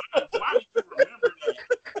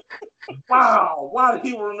 Wow, why did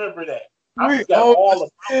he remember that? I got all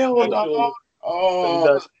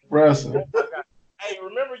the Russell. Hey,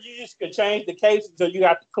 remember you used to change the case until you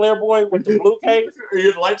got the clear boy with the blue case? You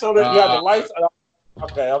had the lights on it? You got the lights on.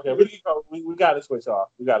 Okay. We got to switch off.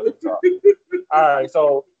 All right,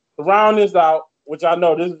 so to round this out, which I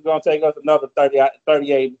know this is going to take us another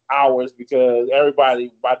 38 hours because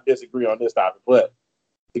everybody might disagree on this topic. But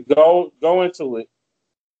to go into it,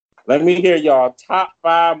 let me hear y'all top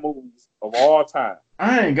 5 movies of all time.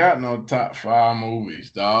 I ain't got no top 5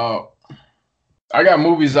 movies, dog. I got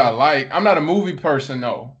movies I like. I'm not a movie person,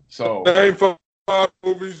 though. So name 5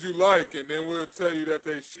 movies you like, and then we'll tell you that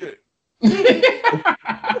they shit.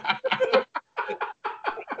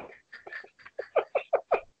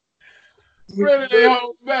 Really, they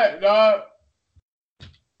hold back, dog.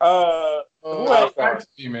 Who ain't start?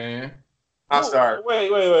 Man. I'll start. Wait.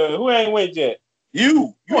 Who ain't win yet?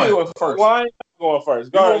 You go first. Well, I ain't going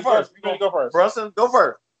first. Go first. You go first. Brunson, go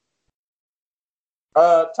first.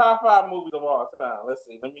 Top 5 movies of all time. Let's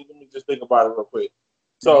see. Let me just think about it real quick.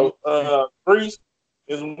 So, Grease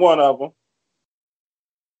is one of them.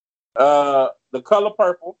 The Color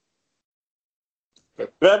Purple.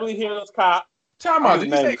 Beverly Hills Cop. Time out. Did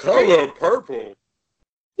you say Color Purple?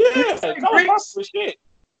 Yeah, Color Purple shit.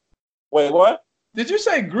 Wait, what? Did you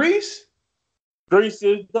say Grease? Grease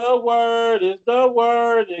is the word. It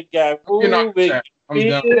got moving. Hey,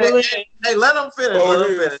 let them finish. Let them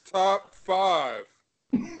finish. Top 5.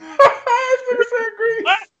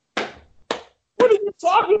 What are you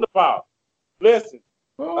talking about? Listen.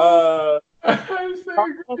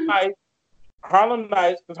 Harlem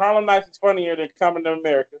Nights, because Harlem Nights is funnier than Coming to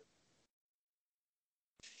America.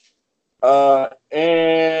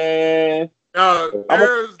 And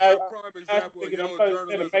there's the prime example of yellow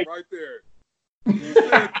journalism right there. You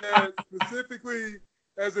said that specifically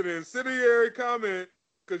as an incendiary comment,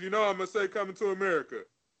 because I'm going to say Coming to America.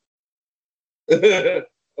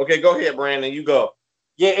 Okay, go ahead, Brandon. You go.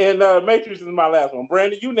 Yeah, and Matrix is my last one.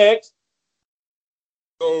 Brandon, you next.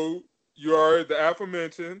 So you are the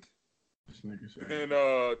aforementioned. And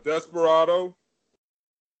Desperado.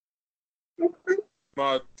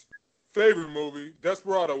 My favorite movie,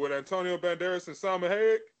 Desperado, with Antonio Banderas and Salma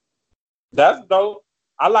Hayek. That's dope.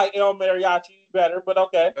 I like El Mariachi better, but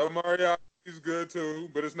okay. El Mariachi is good too,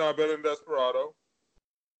 but it's not better than Desperado.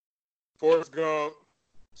 Forrest Gump,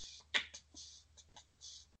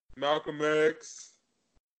 Malcolm X,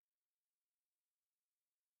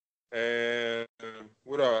 and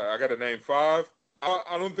what else? I got to name 5.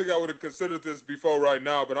 I don't think I would have considered this before right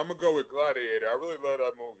now, but I'm gonna go with Gladiator. I really love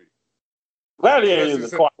that movie. Gladiator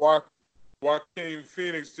is a Joaquin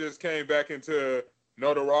Phoenix just came back into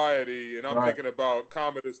notoriety, and I'm thinking about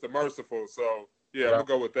Commodus the Merciful. So yeah, I'm gonna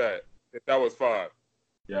go with that. If that was 5.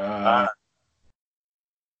 Yeah.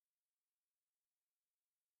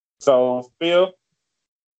 So Phil,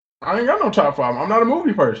 I ain't got no top 5. I'm not a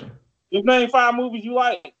movie person. just name 5 movies you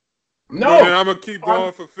like. No. Well, then I'm gonna keep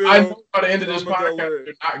going for Phil. I know by the end of So this I'm gonna go podcast, with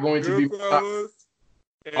they're not going to be. Goodfellas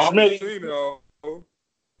and Smitty. Casino.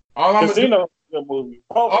 All I'm Casino gonna is a good movie.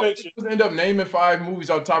 Pulp Fiction. do is end up naming 5 movies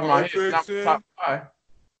off the top of my head. Not the top 5.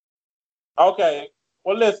 Okay.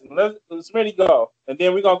 Well, listen. Let's Smitty go, and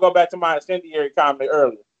then we're gonna go back to my incendiary comment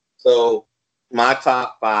earlier. So my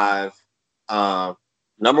top 5,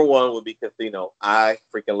 number 1 would be Casino. I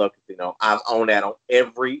freaking love Casino. I've owned that on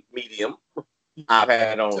every medium. I've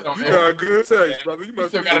had it on. You got a good taste, brother. You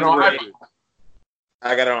must got it on iTunes.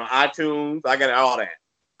 I got it on iTunes. I got it all that.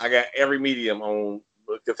 I got every medium on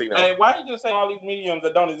Casino. Hey, why you just say all these mediums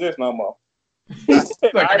that don't exist no more?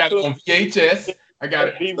 Like I got it on VHS. I got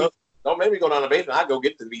it. Don't make me go down the basement. I go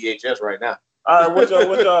get the VHS right now. All right, what's your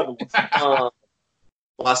other one?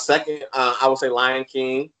 My second, I would say Lion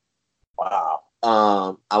King. Wow.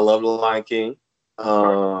 I love the Lion King.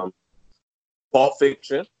 Pulp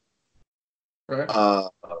Fiction. Right.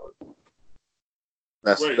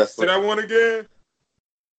 That's say that one again.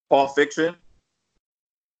 Pulp Fiction.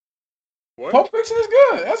 What? Pulp Fiction is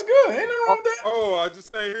good. That's good. Ain't nothing wrong with that. Oh, I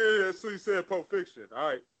just ain't hear that. So you said Pulp Fiction. All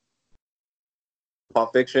right.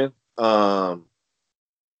 Pulp Fiction. What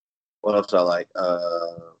else I like?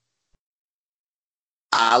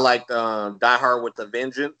 I like Die Hard with a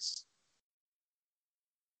Vengeance.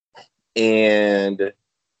 And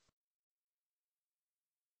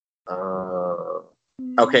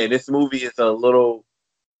okay, this movie is a little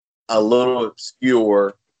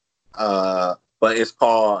obscure, but it's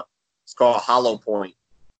called Hollow Point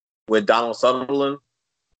with Donald Sutherland.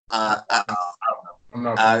 I don't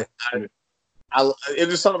know.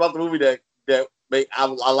 It's just something about the movie that I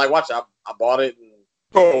like watching. I bought it.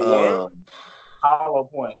 What? Hollow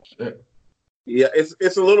Point. Yeah,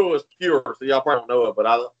 it's a little obscure, so y'all probably don't know it. But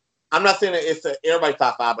I'm not saying that it's everybody's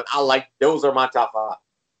top 5, but I like those are my top 5.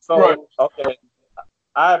 So okay,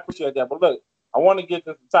 I appreciate that. But look, I want to get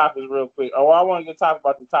to the topics real quick. Oh, I want to talk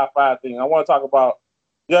about the top 5 thing. I want to talk about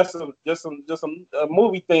just some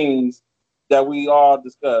movie things that we all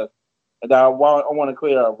discussed, and I want to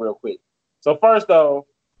clear up real quick. So first though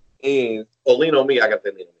is lean on me. I got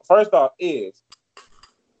that lean on me. First off is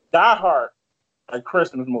Die Hard a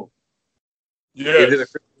Christmas movie? Yes. Is it a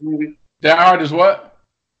Christmas movie? Die Hard is what?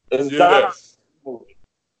 It's Die Hard a movie.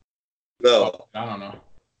 No. I don't know.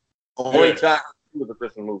 Only Die Hard 2 was a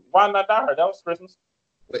Christmas movie. Why not Die Hard? That was Christmas.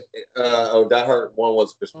 Die Hard 1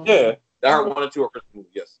 was a Christmas movie. Yeah. Die Hard 1 and 2 are Christmas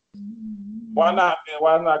movies, yes. Why not?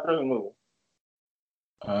 Why not a Christmas movie?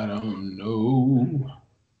 I don't know.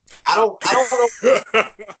 I don't know.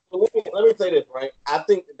 let me say this, right? I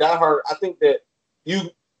think Die Hard, I think that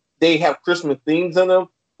they have Christmas themes in them,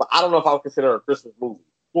 but I don't know if I would consider it a Christmas movie.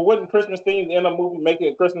 Well, wouldn't Christmas themes in a movie make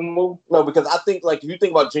it a Christmas movie? No, because I think, like, if you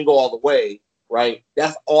think about Jingle All the Way, right,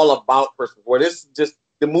 that's all about Christmas. Where this just,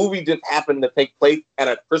 the movie just happened to take place at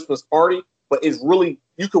a Christmas party, but it's really,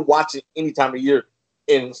 you can watch it any time of year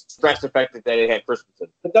and scratch the fact that it had Christmas in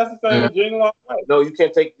it. But that's the same with Jingle All the Way. No, you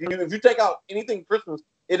can't take, if you take out anything Christmas,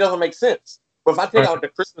 it doesn't make sense. But if I take out the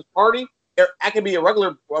Christmas party, I can be a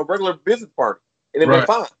regular business party, and it'd be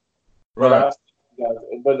fine. Right.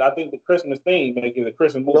 But I think the Christmas theme makes it a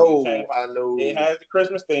Christmas movie. No, I know. It has the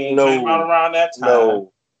Christmas theme. Came out around that time.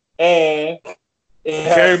 No. And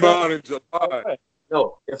it came out in July.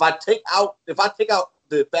 No, if I take out the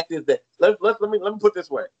fact is that let me put it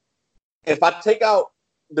this way. If I take out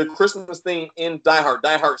the Christmas theme in Die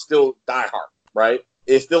Hard still Die Hard, right?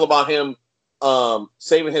 It's still about him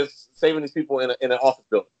saving his people in an office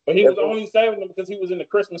building. But he was only saving them because he was in the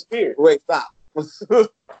Christmas spirit. Wait, stop.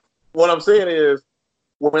 What I'm saying is,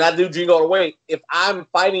 when I do Jingle All the Way, if I'm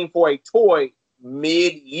fighting for a toy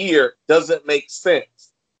mid-year, doesn't make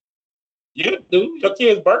sense. You do. Your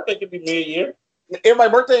kid's birthday could be mid-year.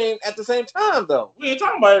 Everybody's birthday ain't at the same time, though. We ain't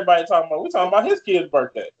talking about everybody talking about. We're talking about his kid's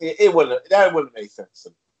birthday. That wouldn't make sense.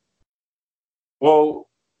 Well,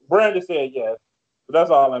 Brandon said yes, but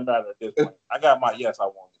that's all that matters at this point. I got my yes I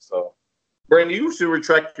wanted. So, Brandon, you should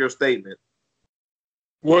retract your statement.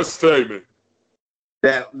 What statement?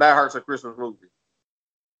 That Die Hard's a Christmas movie.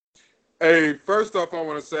 Hey, first off, I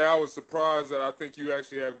want to say I was surprised that I think you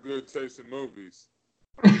actually have good taste in movies.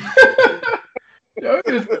 Yo, I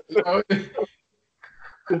don't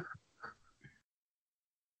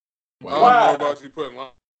know about you putting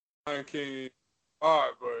Lion King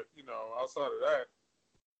hard, but outside of that,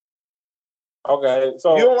 Okay,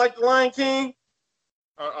 so You don't like The Lion King?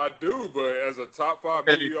 I do. But as a top 5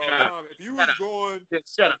 movie all time, if you was going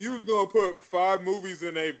to put 5 movies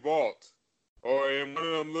in a vault or in one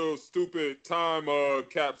of them little stupid time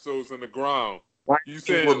capsules in the ground, you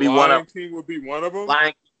saying Lion King would be one of them?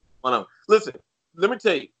 Lion King, one of them. Listen, let me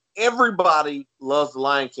tell you, everybody loves The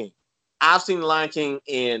Lion King. I've seen The Lion King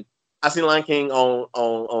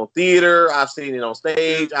on theater. I've seen it on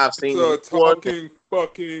stage. I've seen it. It's a talking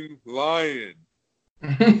fucking lion.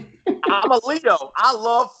 I'm a Leo. I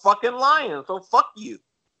love fucking lions. So fuck you.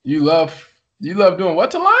 You love doing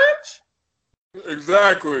what to lions?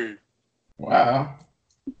 Exactly. Wow.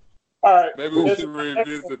 all right, maybe we should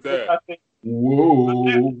revisit that. Whoa.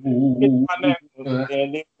 My next one,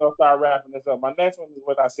 and then we'll start wrapping this up. My next one is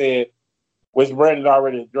what I said, which Brandon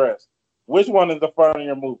already addressed. Which one is the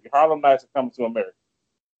funnier movie? Harlem Nights or Coming to America?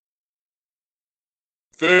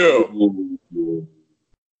 Phil.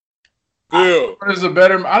 What is a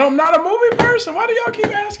better? I'm not a movie person. Why do y'all keep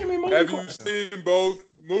asking me movies? Have you seen both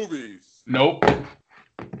movies? Nope.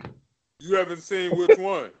 You haven't seen which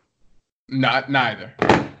one? Neither.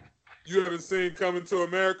 You haven't seen Coming to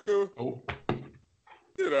America? Nope.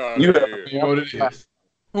 Get out of here. You know what it is.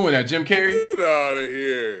 Who in that? Jim Carrey? Get out of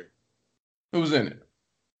here. Who's in it?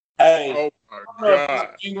 Hey, oh my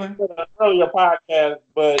God. England. Earlier podcast,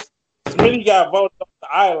 but Smitty got voted off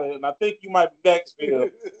the island, and I think you might be next, Phil,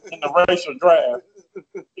 in the racial draft.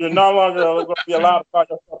 You're no longer going to be allowed to call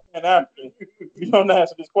yourself Pan-African. You don't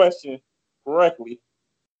answer this question correctly.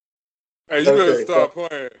 Hey, you better stop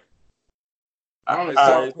playing. I don't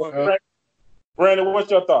know. Brandon,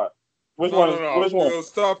 what's your thought? Which one? Which one?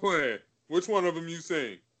 Stop playing. Which one of them you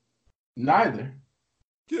seen? Neither.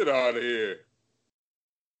 Get out of here.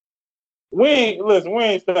 We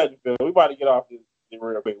ain't studying, Phil. We about to get off this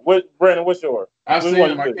real quick. Brandon, what's yours? I've seen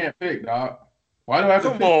them. I can't pick, dog. Why do I have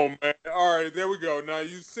to pick? Come on, man. All right, there we go. Now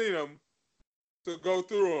you've seen them, so go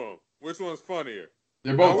through them. Which one's funnier?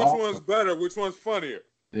 They're both which awesome. one's better? Which one's funnier?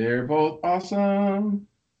 They're both awesome.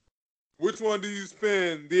 Which one do you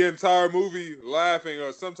spend the entire movie laughing,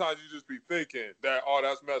 or sometimes you just be thinking that, oh,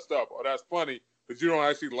 that's messed up, or that's funny, but you don't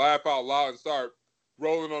actually laugh out loud and start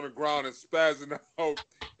rolling on the ground and spazzing out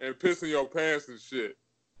and pissing your pants and shit?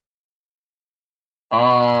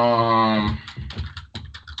 I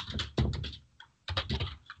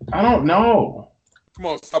don't know. Come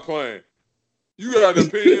on, stop playing. You got an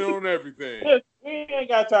opinion on everything. We ain't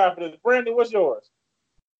got time for this. Brandon, what's yours?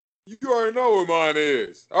 You already know what mine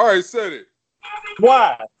is. All right, said it.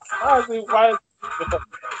 Why? Why?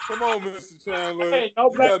 Come on, Mr. Chandler. Hey,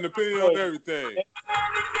 you got an opinion on everything.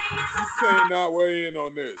 You cannot weigh in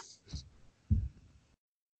on this.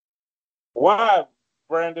 Why,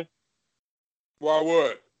 Brandon? Why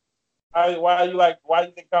what? Why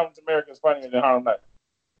you think Coming to America is funnier than Harlem Nights?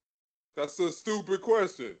 That's a stupid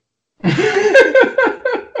question.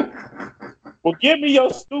 Well, give me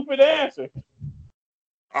your stupid answer.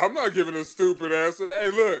 I'm not giving a stupid answer. Hey,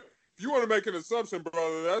 look, if you want to make an assumption,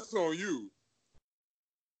 brother, that's on you.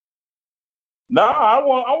 No, I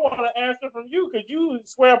want an answer from you because you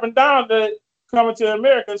swear up and down that Coming to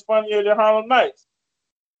America is funnier than Harlem Nights.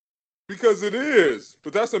 Because it is,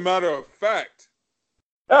 but that's a matter of fact.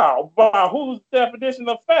 Oh, by whose definition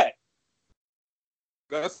of fact?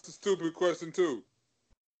 That's a stupid question too.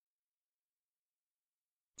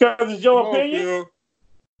 Because it's your opinion.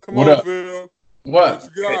 Come on, Phil. What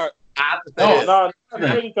you got? No,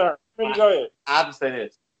 Smitty turn. Smitty, go ahead. I have to say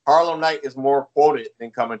this. Harlem Night is more quoted than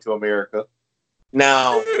Coming to America.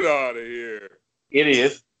 Now, get out of here. It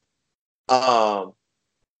is. Because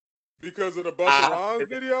of the Busta Rhymes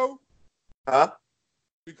video? Huh?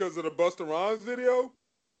 Because of the Busta Rhymes video?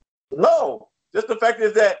 No. Just the fact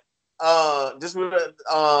is that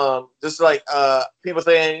just like people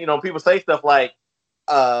saying, people say stuff like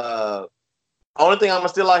only thing I'm gonna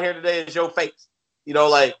steal out here today is your face.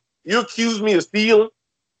 Like you accuse me of stealing.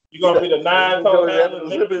 You gonna be the 9-toe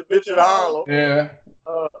bitch in Harlem. Yeah.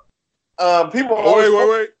 People.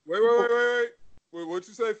 Wait. What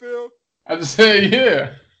you say, Phil? I just say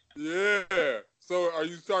yeah. Yeah. So are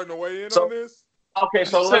you starting to weigh in on this? Okay,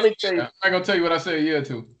 so let me tell you. I'm not gonna tell you what I say yeah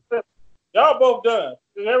to. Y'all both done.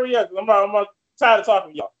 Hurry up. I'm tired of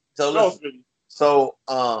talking to y'all. So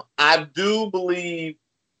I do believe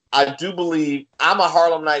I'm a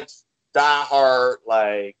Harlem Nights diehard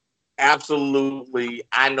absolutely.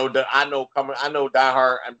 I know Die Hard. I'm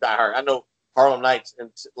Die Hard. I know Harlem Nights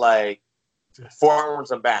and like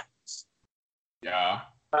forwards and backs. Yeah.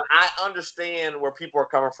 But I understand where people are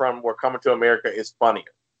coming from. Where Coming to America is funnier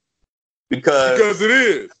because it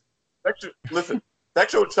is.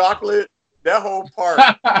 Sexual Chocolate. That whole part.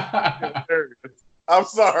 I'm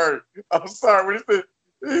sorry.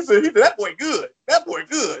 When he said that boy good. That boy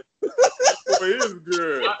good. That boy is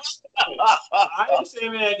good. I ain't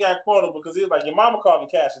saying man got quotable because he was like, your mama called him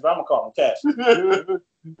Cassius, I'm gonna call him Cassius.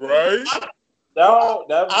 Right? I'm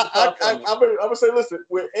gonna say, listen,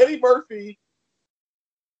 with Eddie Murphy,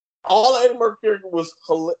 all Eddie Murphy character was.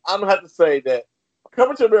 I'm gonna have to say that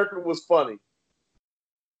Coming to America was funny.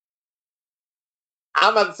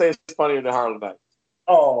 I'm about to say it's funnier than Harlem Nights.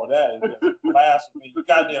 Oh, that is blasphemy. You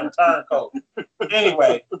goddamn turncoat.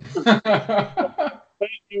 Anyway,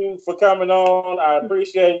 thank you for coming on. I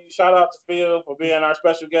appreciate you. Shout out to Phil for being our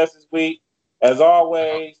special guest this week. As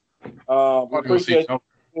always, we appreciate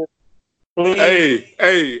you. Please.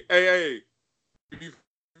 Hey.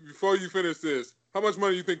 Before you finish this, how much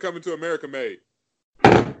money do you think Coming to America made?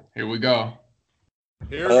 Here we go.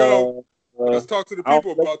 Here we go. Let's talk to the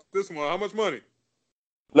people about this one. How much money?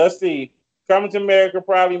 Let's see. Coming to America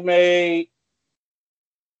probably made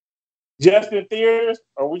just in theaters,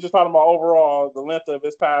 or we just talking about overall the length of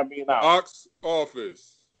its time being out? Box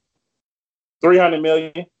office. $300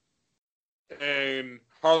 million. And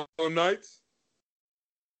Harlem Nights?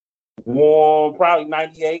 Well, probably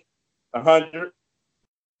 98, 100.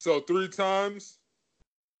 So 3 times?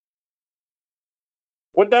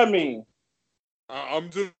 What that mean? I'm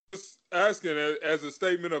just asking as a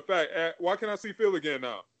statement of fact. Why can't I see Phil again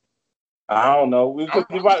now? I don't know. Well,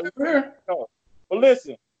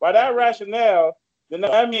 listen, by that rationale, then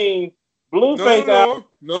that means Blueface album.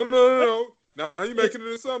 No. Now you're making an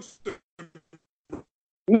assumption.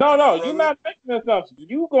 No, you're not making an assumption.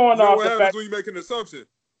 You going off what the happens fact when you make an assumption?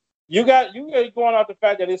 you going off the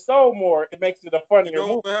fact that it sold more. It makes it a funnier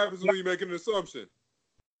movie. What happens when you make an assumption?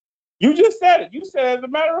 You just said it. You said it as a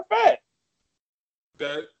matter of fact.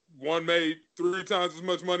 That one made 3 times as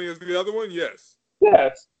much money as the other one? Yes.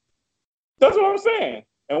 Yes. That's what I'm saying.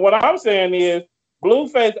 And what I'm saying is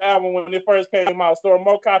Blueface album, when it first came out, sold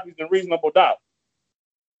more copies than Reasonable Doubt.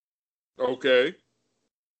 Okay.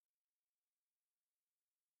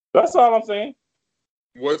 That's all I'm saying.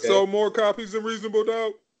 What sold more copies than Reasonable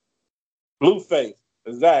Doubt? Blueface.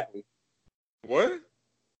 Exactly. What?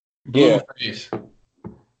 Blueface.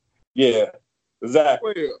 Yeah.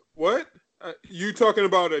 Exactly. Wait, what? You talking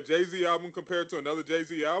about a Jay-Z album compared to another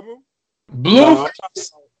Jay-Z album?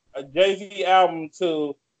 Blueface. A Jay-Z album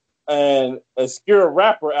to an obscure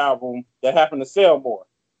rapper album that happened to sell more.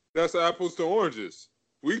 That's apples to oranges.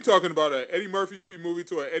 We talking about an Eddie Murphy movie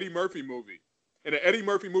to an Eddie Murphy movie. And an Eddie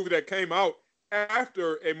Murphy movie that came out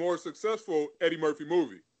after a more successful Eddie Murphy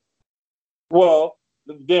movie. Well,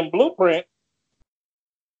 then Blueprint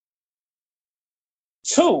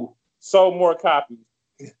 2 sold more copies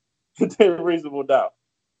than Reasonable Doubt.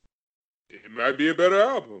 It might be a better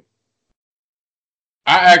album.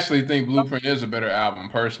 I actually think Blueprint is a better album,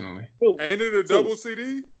 personally. Ain't it a double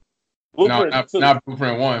CD? Blueprint not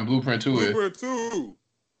Blueprint 1. Blueprint 2 Blueprint 2.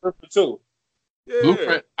 Blueprint 2. Yeah.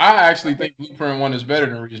 Blueprint. I actually think Blueprint 1 is better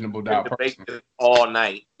than Reasonable Doubt. Personally. All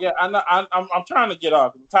night. Yeah, I'm trying to get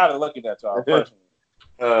off. I'm tired of looking at y'all personally.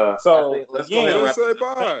 So let's go ahead and say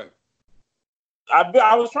bye.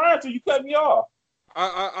 I was trying to. You cut me off.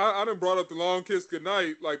 I done brought up the long kiss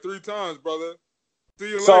goodnight like 3 times, brother. See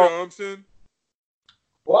you later, Umption.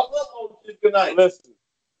 Well, good night. Listen,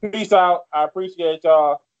 peace out. I appreciate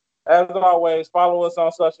y'all. As always, follow us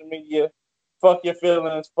on social media. Fuck your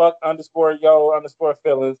feelings. Fuck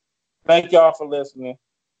 _yo_feelings. Thank y'all for listening.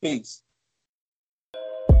 Peace.